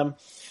ton of them.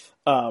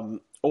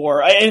 And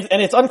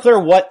it's unclear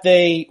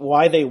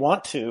why they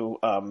want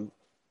to,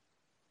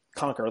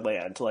 conquer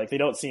land. Like they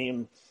don't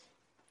seem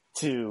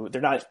to,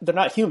 they're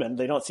not human.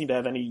 They don't seem to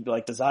have any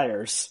like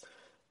desires.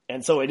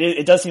 And so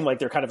it does seem like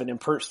they're kind of an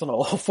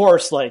impersonal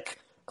force like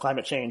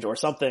climate change or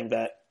something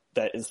that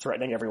is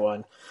threatening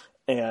everyone.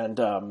 And,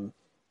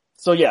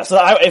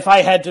 if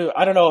I had to,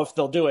 I don't know if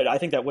they'll do it. I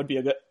think that would be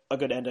a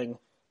good ending.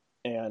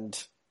 And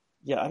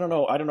yeah, I don't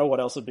know what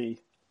else would be.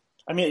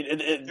 I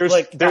mean, there's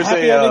a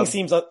happy ending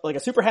seems like a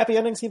super happy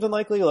ending seems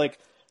unlikely. Like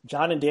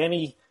Jon and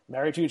Dany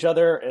married to each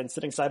other and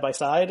sitting side by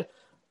side.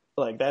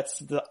 Like that's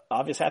the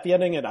obvious happy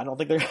ending. And I don't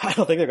think they're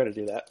going to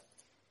do that.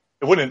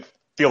 It wouldn't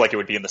feel like it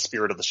would be in the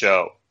spirit of the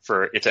show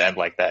for it to end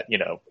like that.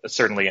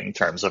 Certainly in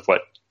terms of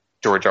what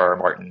George R. R.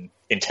 Martin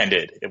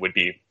intended, it would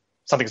be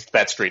something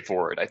that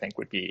straightforward. I think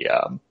would be,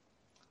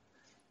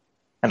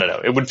 I don't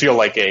know. It would feel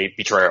like a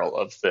betrayal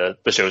of the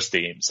show's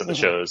themes and the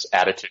show's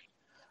attitude.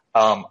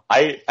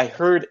 I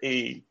heard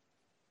a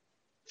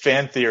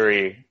fan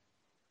theory,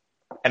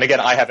 and again,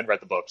 I haven't read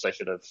the books. I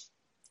should have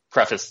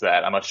prefaced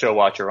that. I'm a show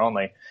watcher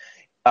only.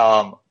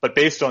 But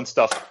based on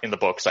stuff in the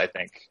books, I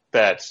think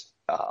that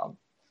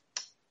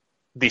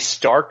the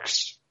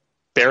Starks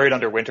buried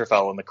under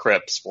Winterfell in the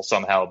crypts will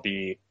somehow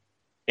be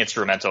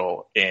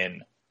instrumental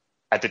in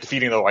either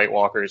defeating the White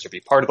Walkers or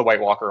be part of the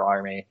White Walker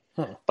army.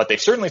 But they've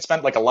certainly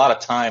spent like a lot of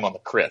time on the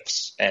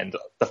crypts and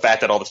the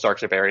fact that all the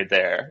Starks are buried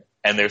there.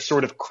 And there's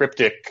sort of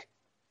cryptic,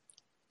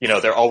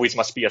 there always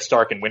must be a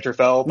Stark in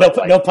Winterfell. But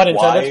no pun intended.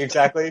 Why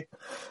exactly?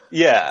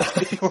 Yeah,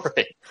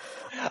 right.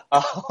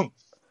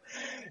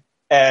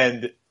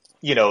 And,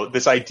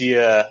 this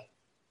idea,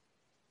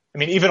 I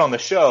mean, even on the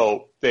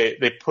show,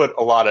 they put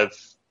a lot of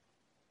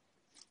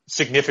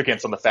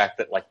significance on the fact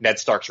that like Ned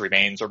Stark's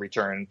remains are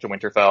returned to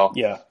Winterfell.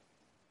 Yeah.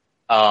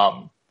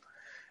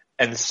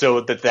 And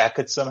so that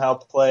could somehow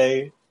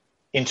play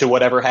into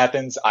whatever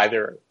happens,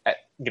 either,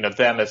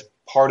 them as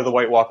part of the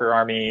White Walker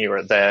army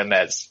or them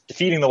as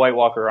defeating the White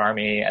Walker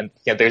army. And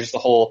there's the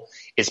whole,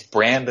 is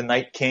Bran the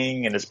Night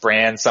King, and is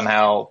Bran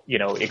somehow,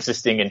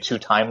 existing in two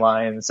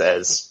timelines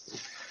as,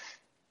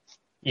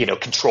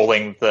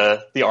 controlling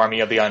the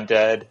army of the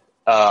undead.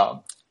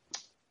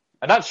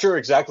 I'm not sure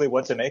exactly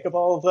what to make of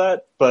all of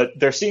that, but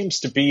there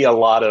seems to be a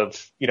lot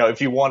of,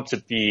 if you want to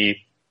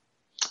be,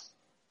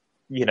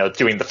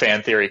 doing the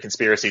fan theory,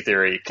 conspiracy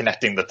theory,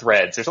 connecting the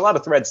threads. There's a lot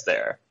of threads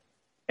there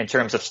in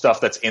terms of stuff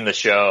that's in the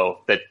show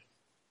that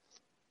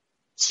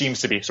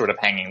seems to be sort of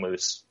hanging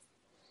loose.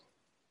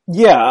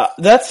 Yeah,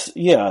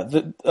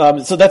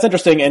 so that's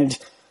interesting. And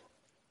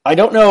I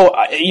don't know,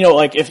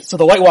 so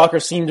the White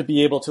Walkers seem to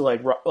be able to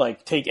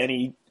like take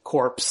any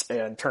corpse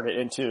and turn it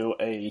into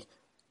a,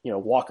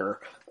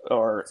 walker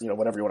or,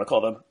 whatever you want to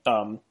call them.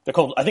 They're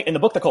called, I think in the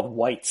book they're called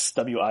Wights,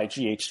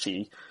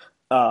 W-I-G-H-T.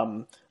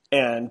 But they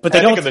don't.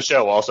 I think in the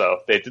show also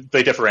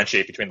they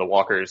differentiate between the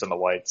Walkers and the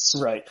Wights.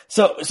 Right.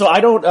 So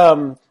I don't,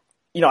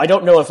 I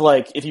don't know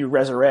if you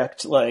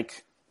resurrect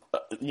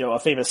a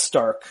famous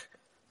Stark,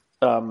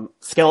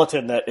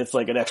 skeleton that it's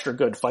like an extra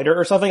good fighter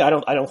or something. I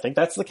don't think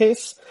that's the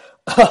case.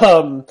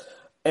 So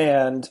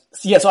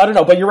I don't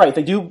know, but you're right.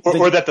 They do.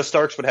 Or that the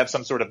Starks would have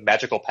some sort of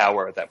magical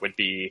power that would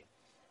be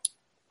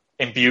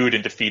imbued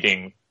in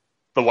defeating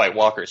the White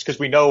Walkers. Because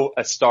we know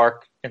a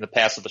Stark in the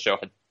past of the show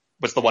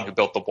was the one who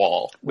built the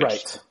wall. Which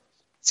right.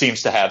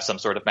 Seems to have some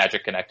sort of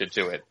magic connected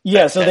to it.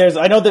 Yeah, so there's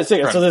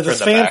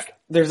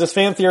this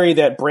fan theory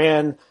that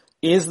Bran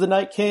is the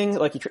Night King,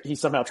 like he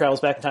somehow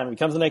travels back in time and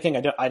becomes the Night King.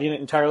 I didn't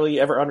entirely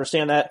ever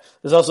understand that.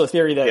 There's also a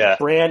theory that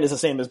Bran is the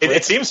same as Bran.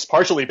 It seems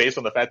partially based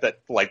on the fact that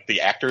like the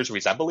actors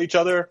resemble each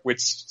other,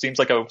 which seems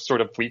like a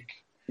sort of weak.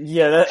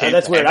 Yeah,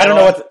 that's weird. I don't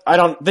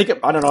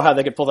know how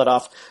they could pull that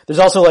off. There's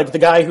also like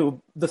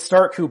the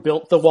Stark who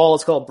built the wall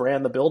is called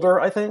Bran the Builder,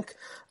 I think.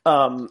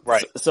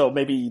 Right. So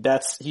maybe he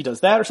does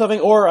that or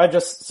something. Or I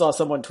just saw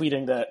someone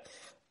tweeting that,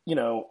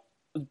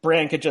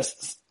 Bran could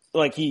just,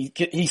 like,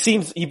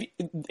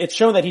 it's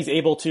shown that he's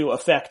able to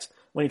affect,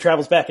 when he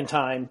travels back in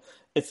time,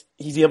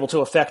 he's able to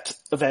affect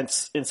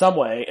events in some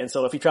way. And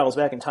so if he travels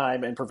back in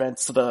time and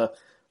prevents the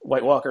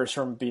White Walkers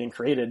from being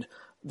created,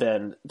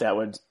 then that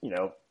would,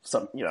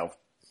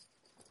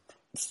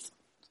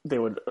 they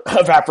would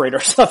evaporate or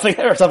something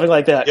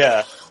like that.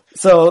 Yeah.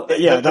 So that's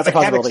a mechanics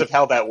possibility of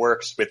how that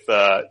works with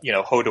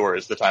Hodor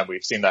is the time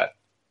we've seen that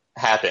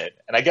happen.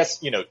 And I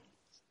guess,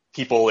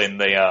 people in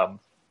the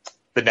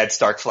Ned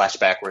Stark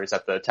flashback where he's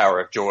at the Tower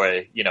of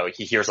Joy,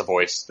 he hears a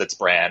voice that's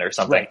Bran or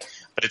something. Right.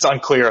 But it's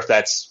unclear if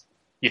that's,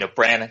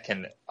 Bran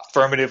can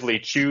affirmatively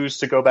choose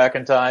to go back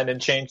in time and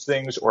change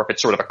things, or if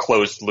it's sort of a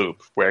closed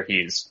loop where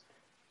he's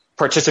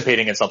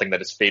participating in something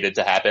that is fated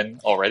to happen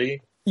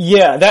already.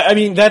 Yeah,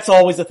 that's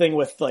always the thing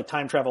with like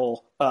time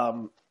travel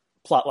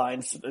plot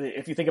lines.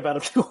 If you think about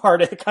it too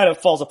hard, it kind of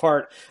falls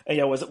apart. And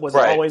was it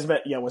always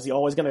was he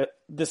always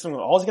this thing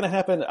was always gonna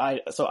happen? I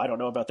don't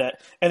know about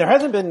that. And there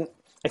hasn't been,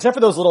 except for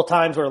those little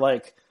times where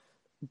like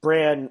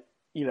Bran,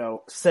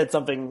 said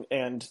something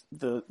and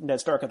the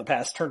Ned Stark of the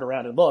past turned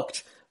around and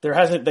looked. They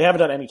haven't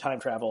done any time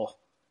travel,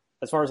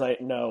 as far as I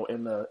know,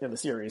 in the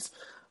series.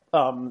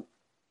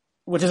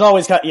 Which is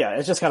always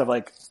it's just kind of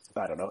like,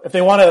 I don't know. If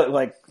they want to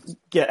like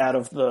get out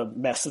of the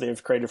mess that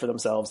they've created for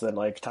themselves, then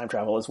like time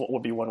travel is what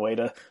would be one way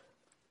to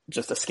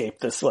just escape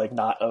this like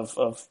knot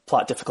of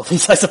plot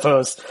difficulties, I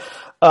suppose.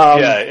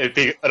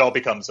 It all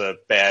becomes a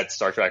bad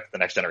Star Trek: The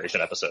Next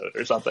Generation episode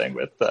or something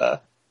with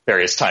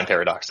various time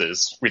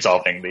paradoxes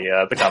resolving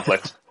the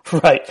conflict.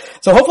 Right.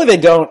 So hopefully they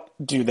don't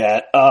do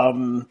that.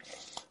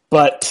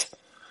 But.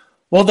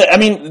 Well,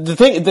 the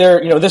thing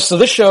there,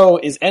 this show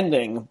is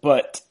ending,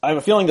 but I have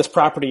a feeling this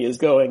property is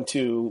going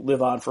to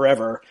live on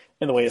forever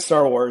in the way that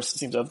Star Wars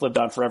seems to have lived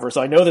on forever.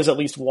 So I know there's at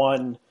least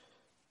one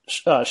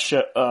Game of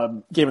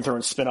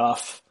Thrones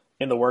spinoff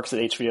in the works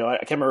at HBO. I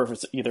can't remember if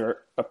it's either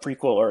a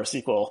prequel or a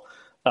sequel.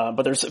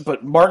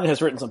 But Martin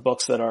has written some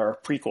books that are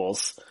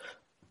prequels.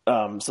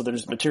 So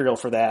there's material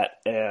for that.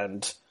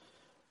 And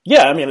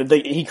yeah,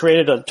 he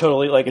created a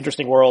totally like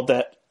interesting world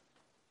that,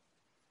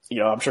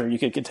 I'm sure you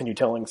could continue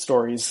telling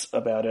stories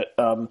about it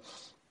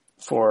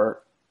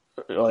for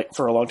a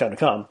long time to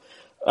come.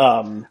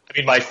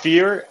 My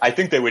fear, I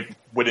think they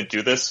wouldn't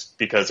do this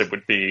because it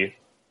would be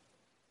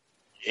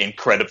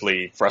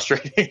incredibly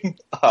frustrating.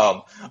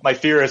 My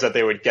fear is that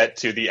they would get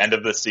to the end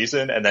of the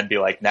season and then be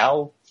like,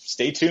 now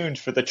stay tuned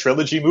for the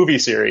trilogy movie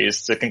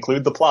series to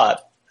conclude the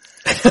plot.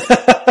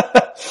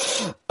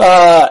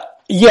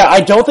 Yeah,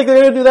 I don't think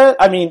they're going to do that.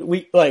 I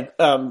mean,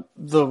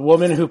 the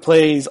woman who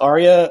plays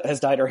Arya has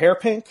dyed her hair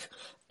pink.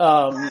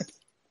 But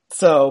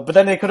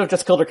then they could have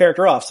just killed her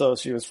character off, so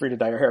she was free to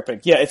dye her hair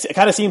pink. Yeah, it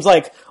kind of seems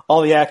like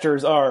all the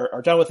actors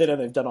are done with it, and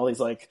they've done all these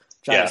like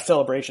giant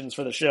celebrations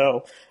for the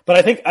show. But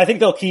I think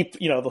they'll keep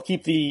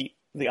the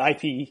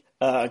IP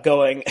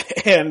going,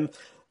 and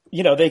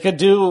they could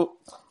do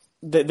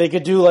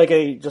like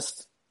a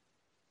just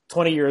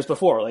 20 years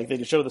before, like they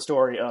could show the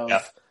story of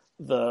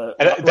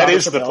that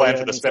is the plan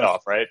for the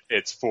spinoff, right?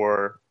 It's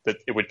for that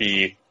it would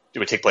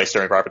take place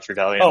during Robert's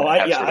Rebellion.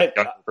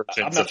 Younger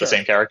versions of the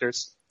same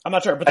characters. I'm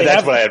not sure, but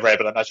that's what I had read,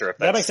 but I'm not sure if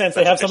that makes sense.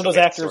 They have some of those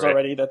actors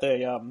already that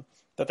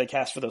they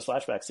cast for those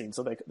flashback scenes,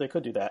 so they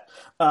could do that.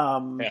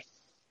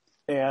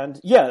 And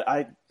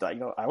I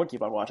would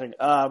keep on watching.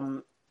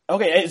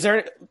 Okay, is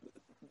there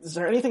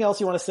anything else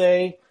you want to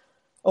say?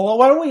 Oh, well,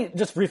 why don't we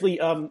just briefly?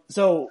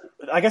 So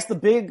I guess the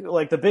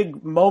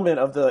big moment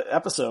of the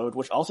episode,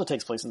 which also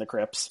takes place in the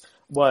crypts,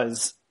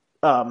 was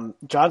Jon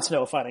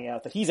Snow finding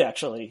out that he's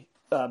actually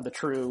the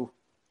true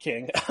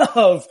king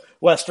of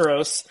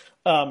Westeros.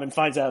 And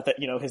finds out that,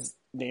 his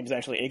name is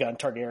actually Aegon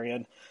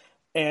Targaryen.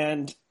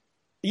 And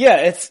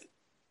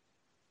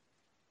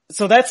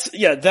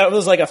that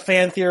was like a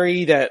fan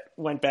theory that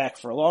went back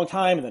for a long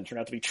time and then turned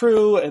out to be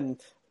true.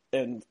 And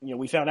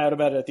we found out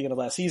about it at the end of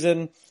last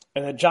season,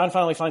 and then Jon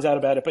finally finds out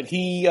about it, but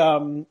he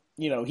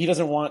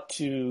doesn't want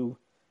to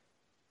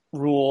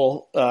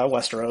rule,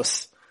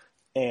 Westeros.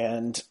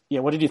 And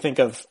what did you think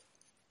of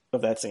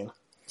that scene?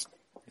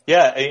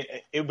 Yeah,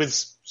 it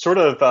was sort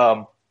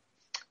of,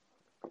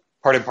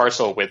 part and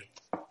parcel with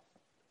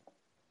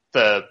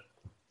the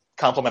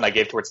compliment I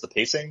gave towards the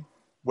pacing,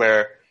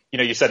 where,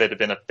 you said it had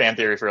been a fan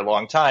theory for a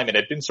long time, and it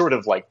had been sort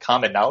of like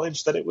common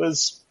knowledge that it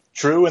was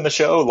true in the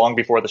show long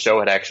before the show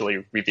had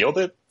actually revealed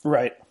it.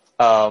 Right.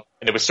 And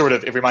it was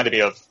it reminded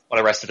me of on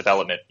Arrested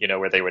Development,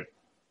 where they would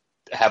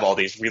have all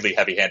these really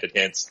heavy-handed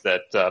hints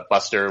that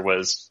Buster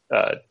was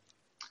the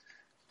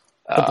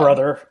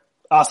brother.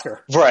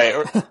 Oscar. Right.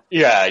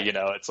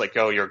 It's like,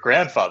 oh, your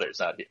grandfather's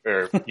not here,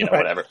 or, right.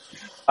 Whatever.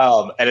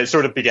 And it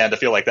sort of began to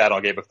feel like that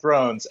on Game of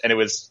Thrones. And it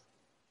was,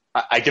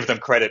 I give them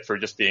credit for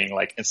just being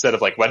like, instead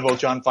of like, when will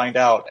Jon find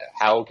out?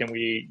 How can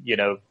we,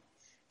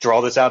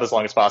 draw this out as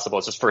long as possible?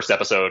 It's just first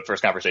episode,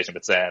 first conversation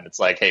with Sam. It's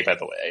like, hey, by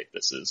the way,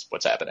 this is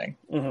what's happening.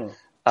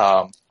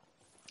 Mm-hmm.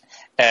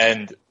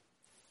 And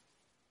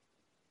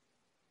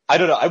I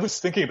don't know. I was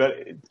thinking about,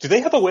 do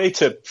they have a way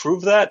to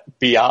prove that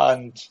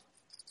beyond,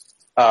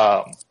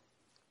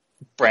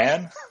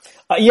 Bran?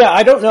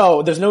 I don't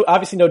know. There's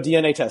obviously no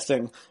DNA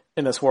testing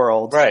in this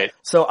world. Right.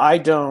 So I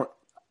don't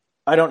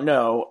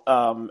know.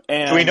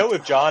 And do we know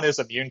if Jon is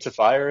immune to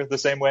fire the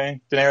same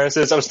way Daenerys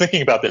is? I was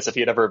thinking about this, if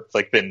he had ever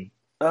been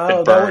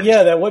burned.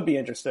 That would be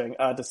interesting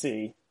to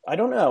see. I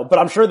don't know, but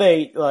I'm sure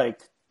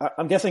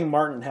I'm guessing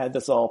Martin had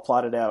this all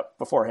plotted out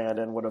beforehand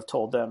and would have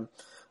told them.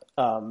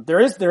 There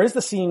is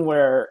the scene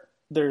where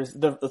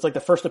it's like the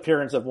first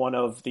appearance of one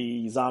of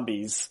the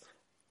zombies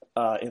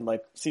in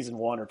like season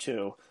 1 or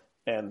 2.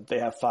 And they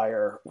have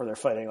fire where they're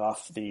fighting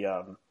off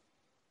the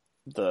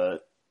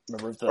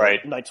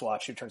Night's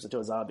Watch who turns into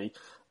a zombie.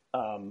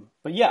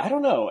 But I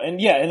don't know. And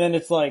then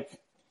it's like,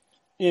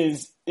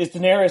 is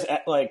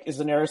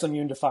Daenerys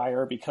immune to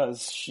fire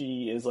because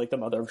she is like the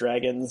mother of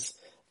dragons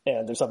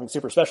and there's something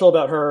super special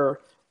about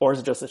her, or is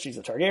it just that she's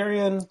a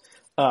Targaryen?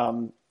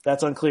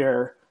 That's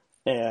unclear.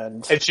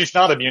 And she's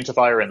not immune to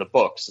fire in the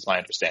books, is my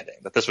understanding.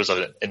 That this was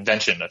an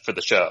invention for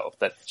the show,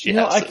 that she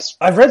has this.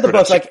 I've read the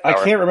books. I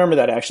can't remember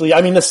that actually.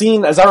 I mean, the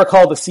scene, as I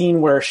recall, the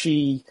scene where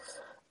she,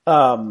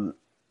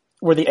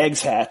 where the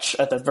eggs hatch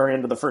at the very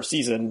end of the first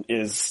season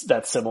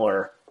that's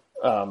similar,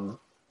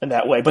 in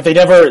that way. But they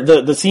never,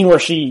 the scene where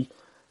she,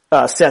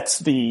 sets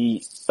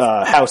the,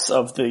 house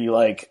of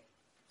the,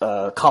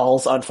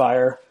 Khals on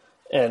fire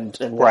and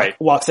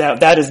walks out,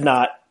 that is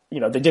not, they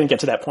didn't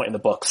get to that point in the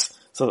books.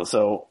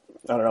 So,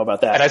 I don't know about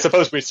that. And I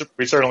suppose we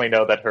certainly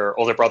know that her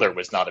older brother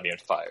was not immune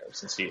to fire,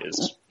 since he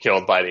is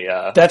killed by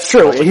the... That's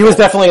true. He was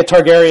definitely a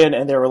Targaryen,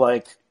 and they were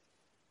like,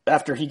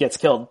 after he gets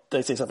killed,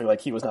 they say something like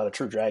he was not a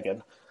true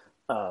dragon.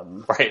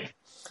 Right.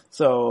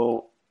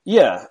 So,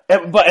 yeah.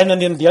 And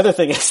then the other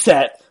thing is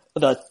that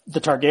the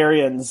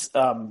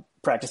Targaryens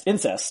practice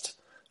incest,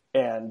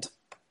 and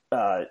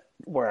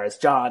whereas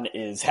Jon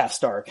is half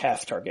Stark,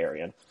 half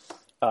Targaryen.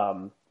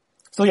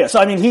 So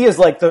I mean, he is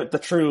like the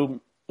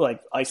true,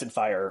 like, ice and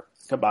fire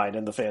combined,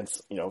 and the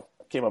fans,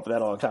 came up with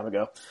that a long time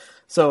ago.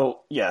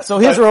 So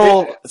his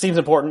role seems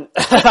important.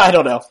 I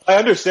don't know. My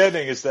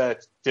understanding is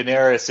that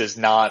Daenerys is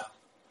not,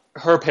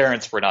 her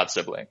parents were not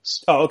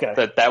siblings. Oh, okay.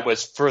 That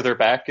was further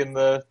back in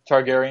the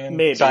Targaryen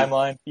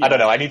timeline. Yeah. I don't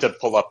know. I need to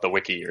pull up the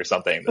wiki or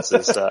something. This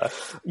is,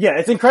 yeah,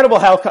 it's incredible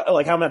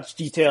how much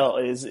detail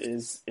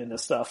is in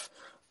this stuff.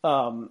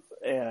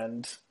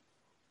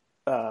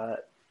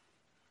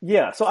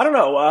 Yeah, so I don't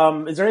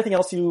know. Is there anything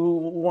else you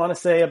want to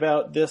say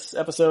about this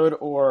episode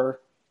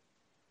or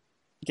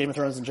Game of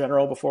Thrones in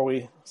general before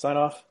we sign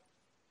off?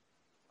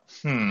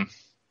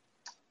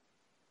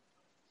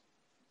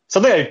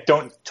 Something I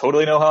don't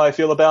totally know how I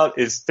feel about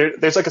is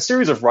there's like a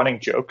series of running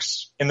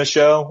jokes in the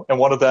show, and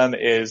one of them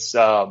is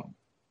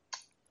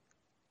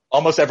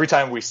almost every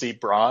time we see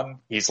Bronn,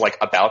 he's like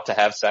about to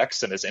have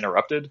sex and is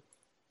interrupted.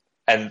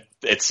 And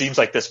it seems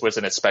like this was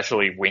an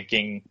especially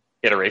winking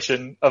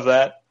iteration of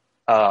that.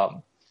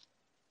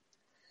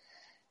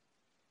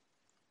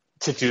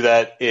 To do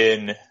that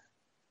in,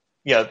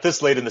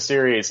 this late in the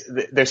series,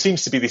 there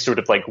seems to be these sort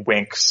of like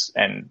winks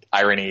and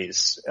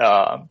ironies.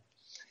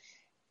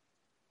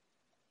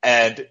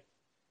 And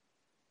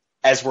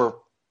as we're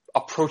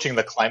approaching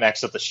the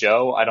climax of the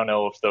show, I don't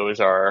know if those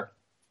are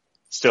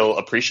still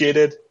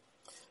appreciated.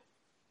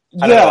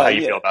 I don't know how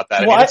you feel about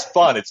that. Well, I mean, it's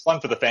fun. It's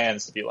fun for the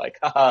fans to be like,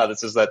 haha,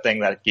 this is that thing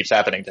that keeps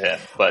happening to him.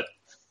 But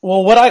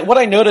well, what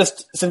I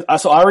noticed so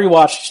I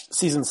rewatched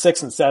season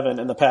 6 and 7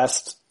 in the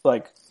past,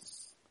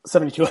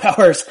 72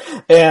 hours,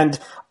 and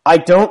I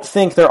don't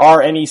think there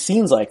are any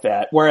scenes like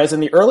that. Whereas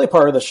in the early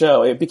part of the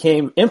show, it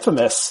became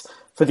infamous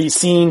for these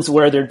scenes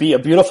where there'd be a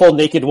beautiful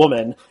naked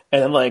woman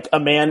and then a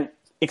man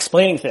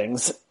explaining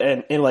things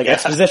in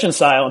exposition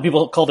style, and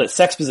people called it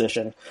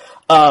sexposition.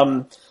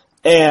 And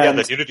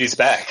the nudity's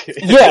back.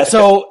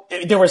 So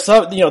there was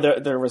some,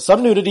 there was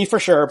some nudity for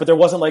sure, but there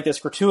wasn't this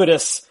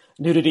gratuitous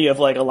nudity of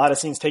a lot of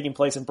scenes taking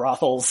place in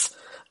brothels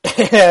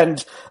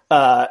and,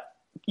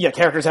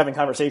 characters having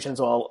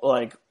conversations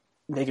while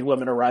naked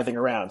women are writhing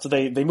around. So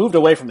they moved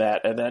away from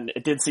that, and then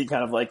it did seem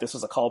kind of like this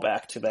was a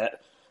callback to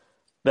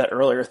that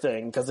earlier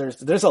thing, because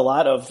there's a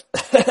lot of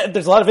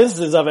there's a lot of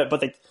instances of it,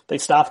 but they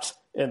stopped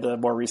in the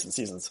more recent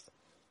seasons.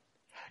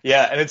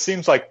 Yeah, and it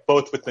seems like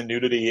both with the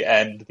nudity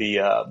and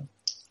the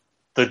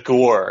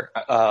gore,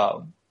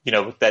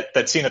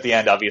 that scene at the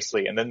end,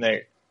 obviously, and then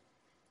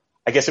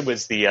I guess it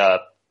was the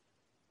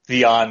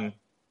Theon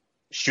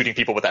shooting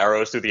people with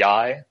arrows through the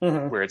eye,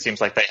 where it seems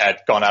like they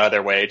had gone out of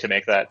their way to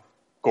make that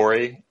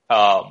gory.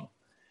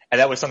 And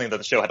that was something that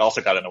the show had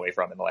also gotten away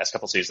from in the last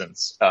couple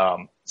seasons.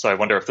 So I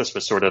wonder if this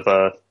was sort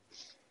of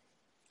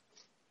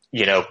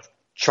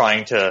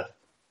trying to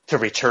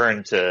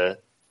return to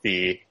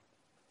the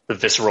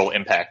visceral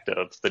impact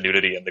of the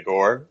nudity and the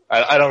gore.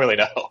 I don't really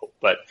know,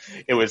 but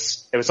it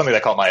was something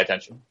that caught my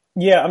attention.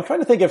 Yeah, I'm trying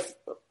to think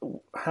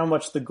how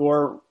much the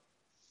gore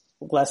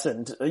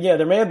lessened. Yeah,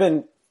 there may have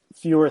been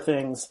fewer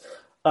things.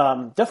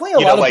 Definitely a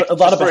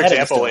lot of for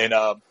example,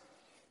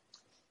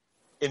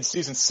 in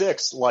season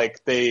 6,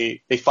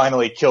 they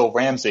finally kill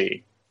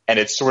Ramsay, and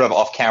it's sort of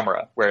off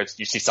camera, where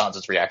you see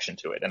Sansa's reaction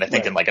to it. And I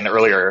think in an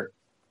earlier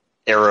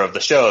era of the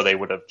show, they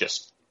would have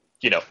just,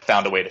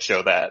 found a way to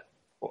show that,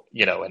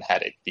 and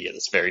had it be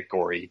this very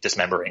gory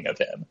dismembering of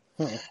him.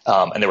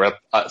 And there were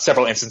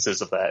several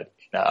instances of that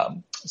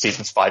in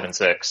seasons 5 and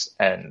 6,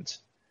 and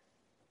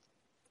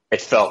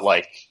it felt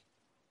like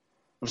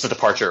it was a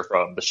departure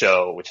from the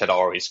show, which had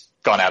always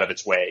gone out of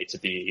its way to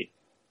be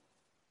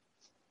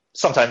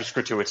sometimes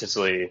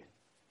gratuitously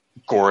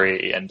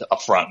gory and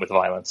upfront with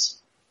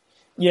violence.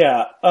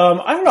 Yeah.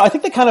 I don't know. I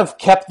think they kind of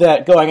kept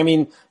that going. I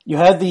mean, you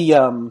had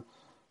the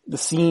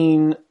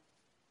scene,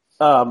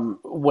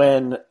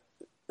 when,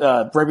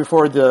 right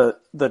before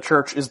the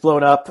church is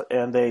blown up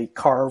and they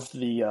carve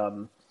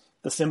the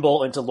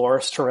symbol into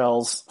Loras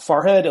Tyrell's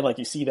forehead. And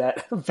you see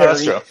that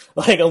very,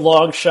 a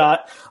long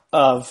shot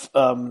of,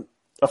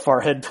 a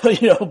forehead,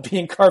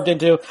 being carved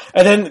into.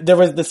 And then there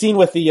was the scene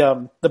with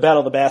the Battle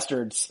of the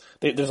Bastards.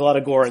 There's a lot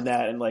of gore in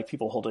that, and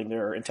people holding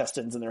their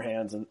intestines in their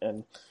hands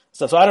and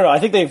stuff. So I don't know. I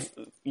think they've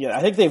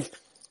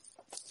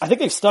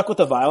stuck with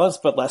the violence,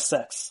 but less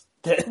sex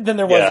than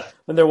there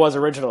was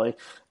originally.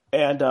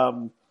 And,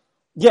 and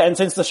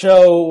since the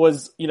show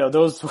was,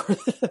 those were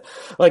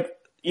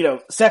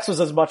sex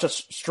was as much a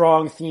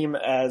strong theme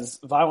as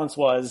violence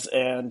was,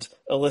 and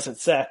illicit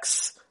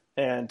sex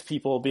and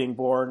people being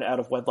born out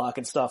of wedlock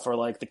and stuff are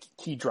the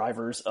key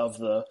drivers of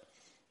the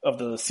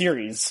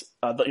series.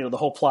 The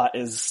whole plot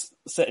is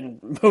set in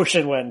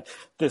motion when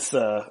this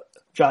Jon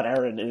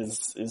Arryn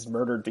is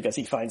murdered because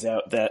he finds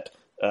out that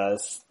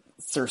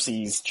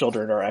Cersei's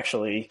children are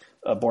actually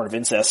born of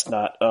incest,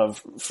 not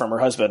from her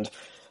husband.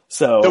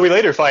 So we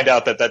later find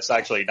out that that's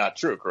actually not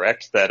true,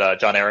 correct? That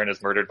Jon Arryn is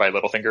murdered by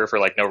Littlefinger for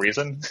no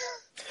reason.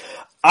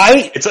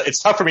 It's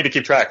tough for me to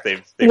keep track.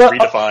 They've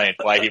redefined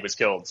why he was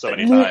killed so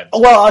many times.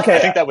 Well, okay. I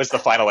think that was the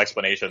final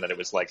explanation, that it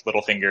was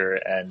Littlefinger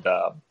and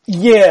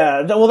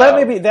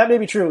that may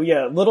be true.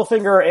 Yeah,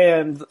 Littlefinger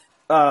and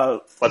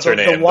what's her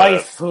name? The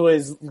wife, who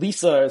is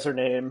Lisa, is her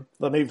name.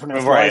 Maybe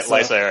pronounced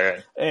Lysa.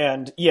 Right.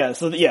 And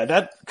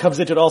that comes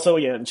into it also.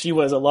 Yeah, and she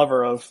was a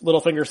lover of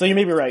Littlefinger, so you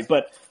may be right.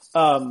 But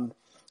So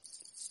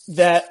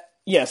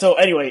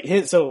anyway,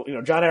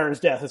 Jon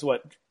Arryn's death is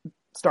what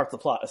starts the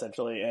plot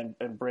essentially, and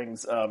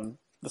brings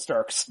the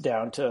Starks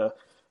down to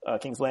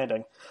King's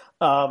Landing.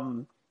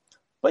 But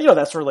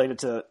that's related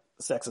to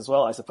sex as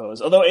well, I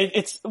suppose. Although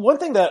it's one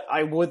thing that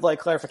I would like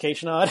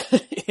clarification on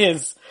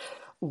is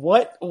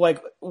what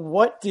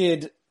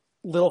did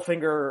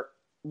Littlefinger,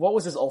 what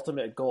was his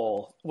ultimate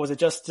goal? Was it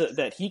just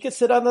that he could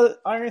sit on the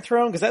Iron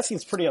Throne? Because that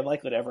seems pretty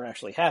unlikely to ever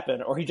actually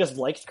happen. Or he just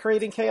liked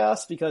creating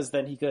chaos because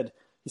then he could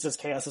he says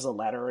chaos is a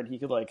ladder and he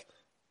could like,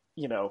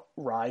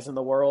 rise in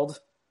the world?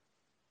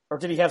 Or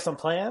did he have some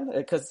plan?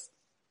 Because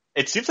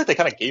it seems like they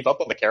kind of gave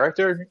up on the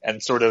character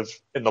and sort of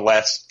in the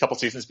last couple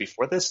seasons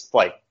before this,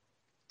 like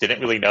didn't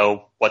really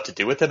know what to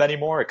do with him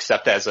anymore,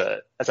 except as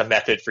a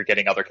method for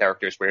getting other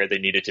characters where they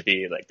needed to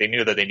be. Like they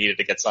knew that they needed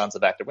to get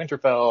Sansa back to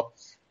Winterfell.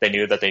 They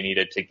knew that they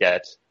needed to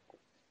get,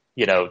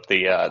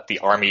 the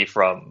army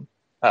from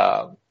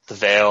the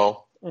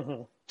Vale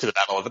mm-hmm. to the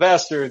Battle of the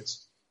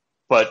Bastards.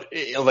 But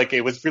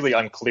it was really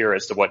unclear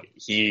as to what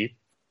he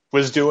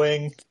was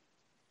doing,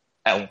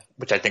 and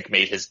which I think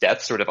made his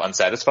death sort of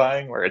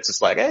unsatisfying. Where it's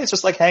just like, hey, it's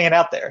just like hanging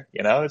out there,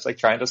 It's like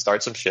trying to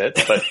start some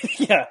shit, but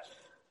yeah,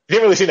 he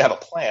didn't really seem to have a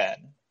plan.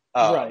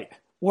 Right.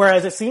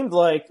 Whereas it seemed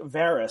like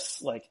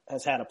Varys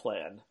has had a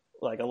plan,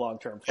 like a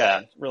long-term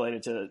plan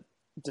related to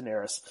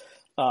Daenerys.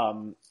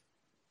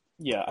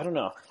 I don't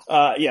know.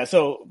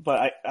 So,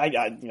 but I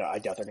doubt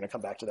they're going to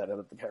come back to that now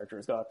that the character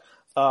is gone.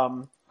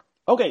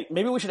 Okay,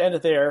 maybe we should end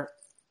it there.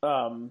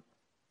 And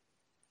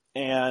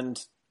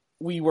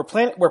we're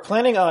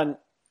planning on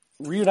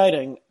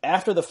reuniting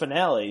after the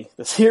finale,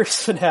 the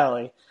series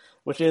finale,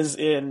 which is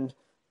in,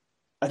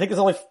 I think it's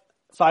only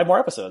 5 more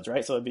episodes,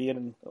 right? So it'd be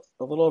in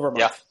a little over a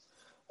month.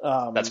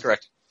 Yeah, that's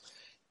correct.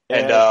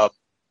 And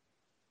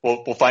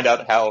we'll find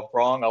out how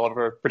wrong all of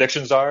our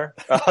predictions are.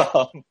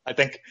 I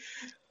think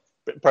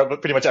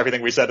pretty much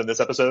everything we said in this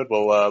episode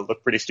will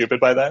look pretty stupid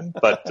by then.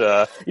 But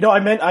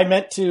I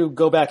meant to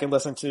go back and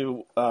listen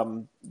to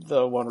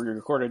the one we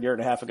recorded a year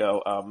and a half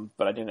ago,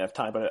 but I didn't have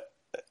time. But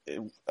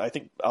I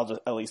think I'll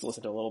just at least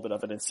listen to a little bit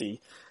of it and see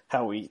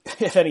how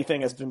if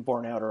anything has been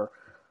borne out or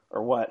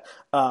what.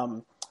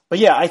 But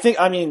yeah, I think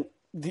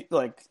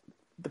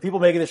the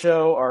people making the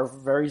show are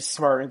very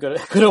smart and good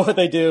at what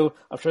they do.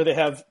 I'm sure they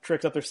have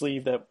tricks up their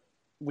sleeve that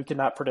we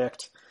cannot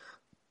predict.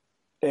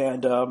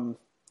 And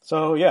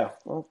so yeah,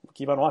 we'll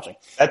keep on watching.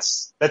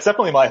 That's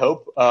definitely my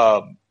hope.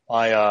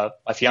 My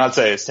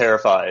fiance is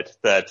terrified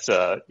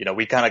that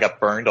we kind of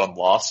got burned on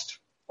Lost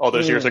all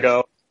those years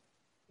ago.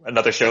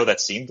 Another show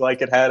that seemed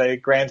like it had a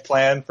grand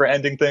plan for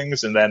ending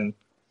things, and then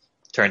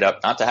turned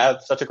out not to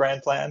have such a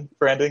grand plan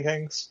for ending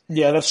things.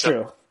 Yeah, that's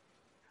true.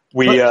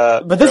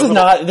 But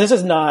this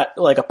is not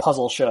like a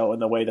puzzle show in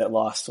the way that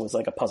Lost was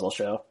like a puzzle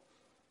show.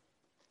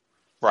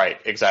 Right,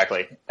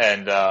 exactly.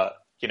 And I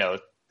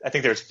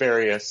think there's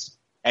various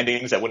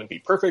endings that wouldn't be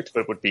perfect,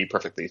 but would be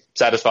perfectly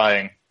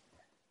satisfying.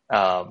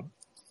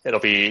 It'll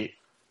be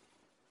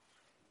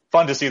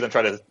fun to see them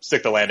try to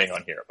stick the landing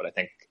on here, but I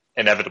think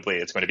inevitably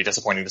it's going to be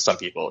disappointing to some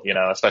people,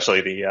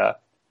 especially the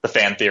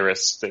fan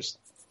theorists. There's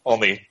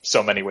only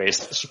so many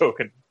ways the show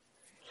can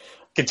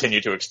continue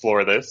to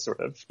explore this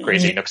sort of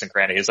crazy nooks and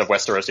crannies of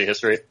Westerosi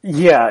history.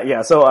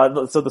 Yeah. So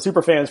the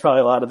super fans,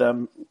 probably a lot of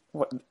them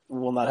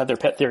will not have their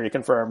pet theory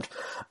confirmed.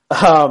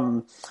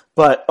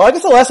 But I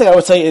guess the last thing I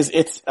would say is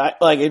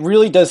it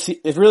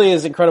really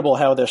is incredible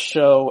how this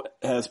show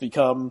has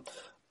become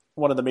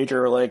one of the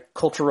major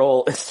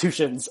cultural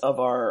institutions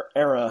of our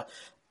era.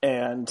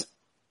 And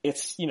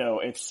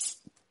it's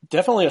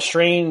definitely a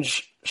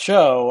strange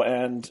show.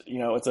 And,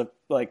 it's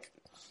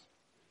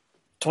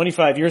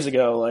 25 years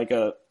ago,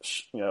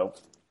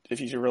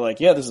 if you were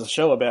this is a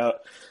show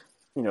about,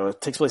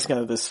 it takes place in kind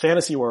of this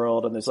fantasy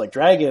world and there's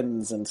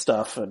dragons and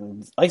stuff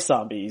and ice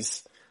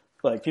zombies,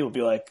 people would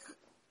be like,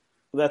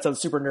 that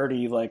sounds super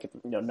nerdy.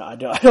 No, I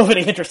don't have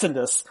any interest in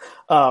this.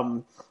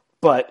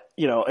 But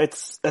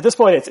it's, at this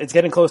point, it's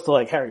getting close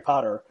to Harry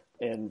Potter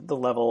in the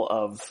level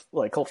of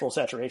cultural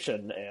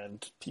saturation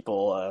and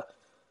people,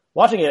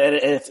 watching it. And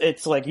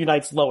it's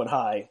unites low and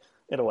high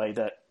in a way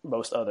that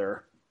most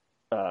other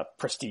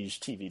prestige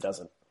TV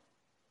doesn't.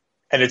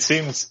 And it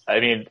seems,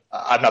 I'm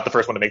not the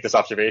first one to make this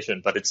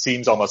observation, but it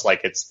seems almost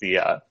like it's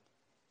the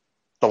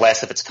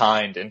last of its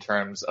kind in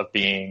terms of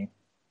being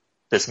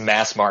this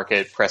mass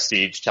market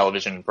prestige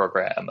television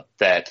program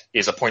that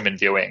is appointment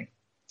viewing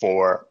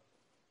for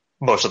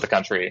most of the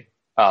country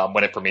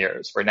when it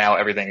premieres. For now,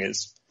 everything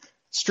is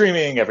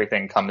streaming,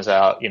 everything comes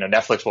out,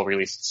 Netflix will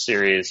release the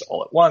series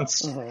all at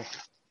once. Mm-hmm.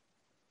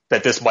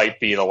 That this might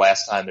be the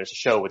last time there's a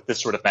show with this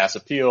sort of mass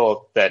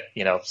appeal that,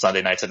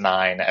 Sunday nights at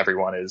 9,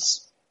 everyone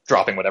is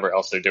dropping whatever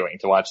else they're doing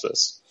to watch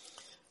this.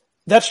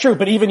 That's true,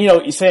 but even,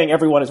 you're saying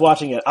everyone is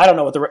watching it, I don't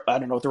know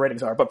what the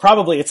ratings are, but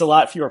probably it's a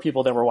lot fewer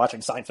people than were watching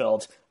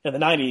Seinfeld in the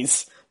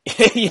 90s.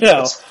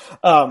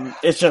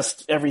 It's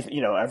just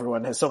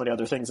everyone has so many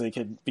other things they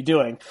could be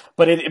doing.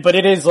 But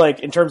it is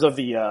in terms of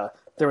there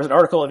was an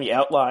article in the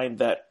Outline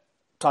that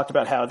talked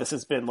about how this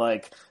has been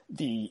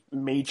the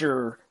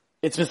major,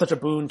 it's been such a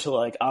boon to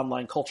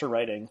online culture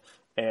writing,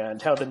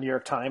 and how the New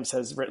York Times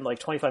has written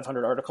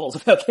 2,500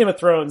 articles about Game of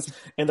Thrones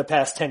in the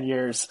past 10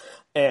 years.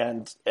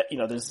 And,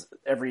 there's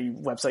every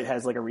website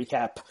has a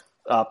recap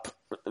up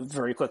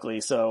very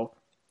quickly. So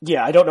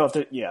yeah, I don't know if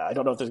there's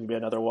going to be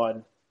another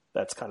one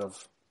that's kind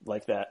of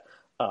like that.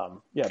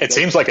 It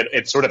seems like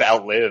it sort of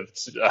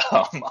outlived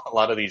a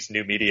lot of these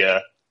new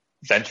media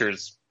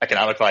ventures'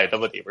 economic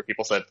viability, where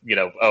people said, Game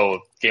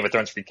of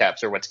Thrones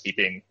recaps are what's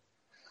keeping,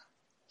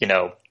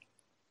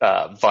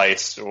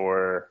 Vice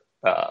or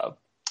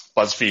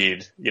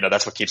BuzzFeed,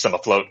 that's what keeps them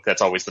afloat.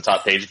 That's always the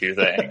top page view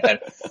thing. And,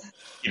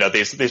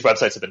 these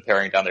websites have been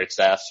paring down their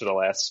staffs for the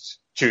last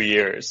 2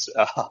 years.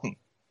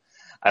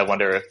 I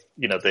wonder if,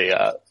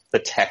 the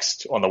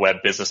text on the web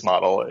business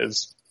model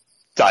is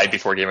died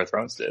before Game of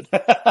Thrones did.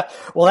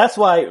 Well, that's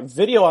why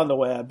video on the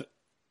web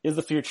is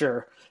the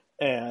future.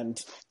 And,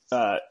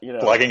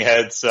 Blogging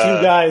Heads, two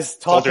guys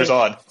talking, soldiers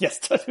on. Yes.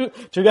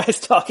 Two guys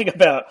talking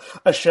about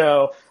a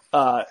show.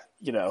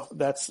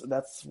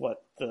 That's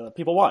what the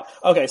people want.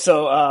 Okay.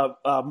 So,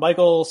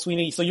 Michael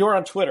Sweeney. So you're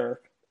on Twitter.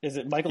 Is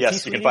it Michael T. Sweeney?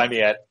 Yes, you can find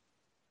me at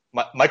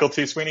Michael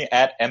T. Sweeney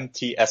at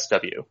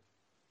MTSW.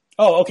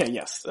 Oh, okay.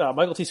 Yes.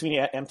 Michael T. Sweeney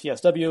at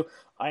MTSW.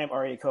 I am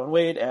R.A.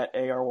 Cohen-Wade at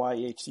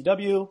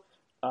ARYHCW.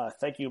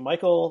 Thank you,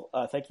 Michael.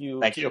 Thank you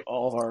to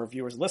all of our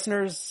viewers and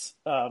listeners.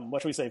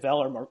 What should we say?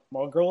 Valor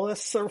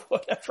Margolis or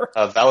whatever?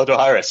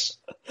 Valadohiris.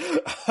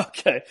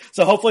 Okay.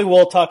 So hopefully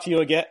we'll talk to you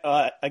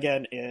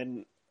again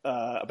in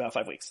about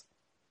 5 weeks.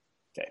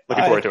 Okay.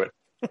 Looking forward to it.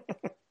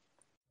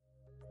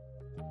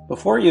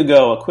 Before you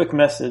go, a quick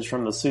message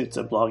from the suits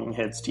at Blogging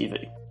Heads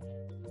TV.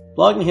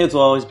 Blogging Heads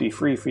will always be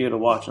free for you to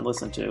watch and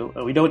listen to,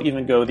 and we don't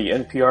even go the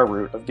NPR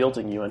route of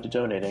guilting you into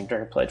donating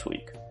during Pledge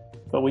Week.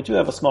 But we do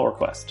have a small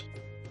request.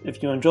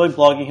 If you enjoy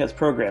Blogging Heads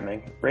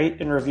programming, rate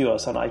and review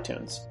us on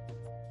iTunes.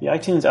 The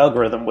iTunes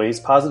algorithm weighs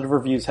positive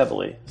reviews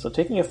heavily, so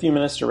taking a few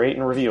minutes to rate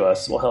and review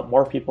us will help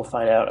more people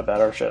find out about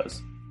our shows.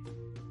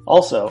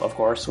 Also, of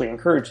course, we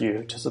encourage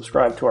you to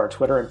subscribe to our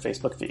Twitter and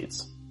Facebook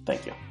feeds.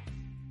 Thank you.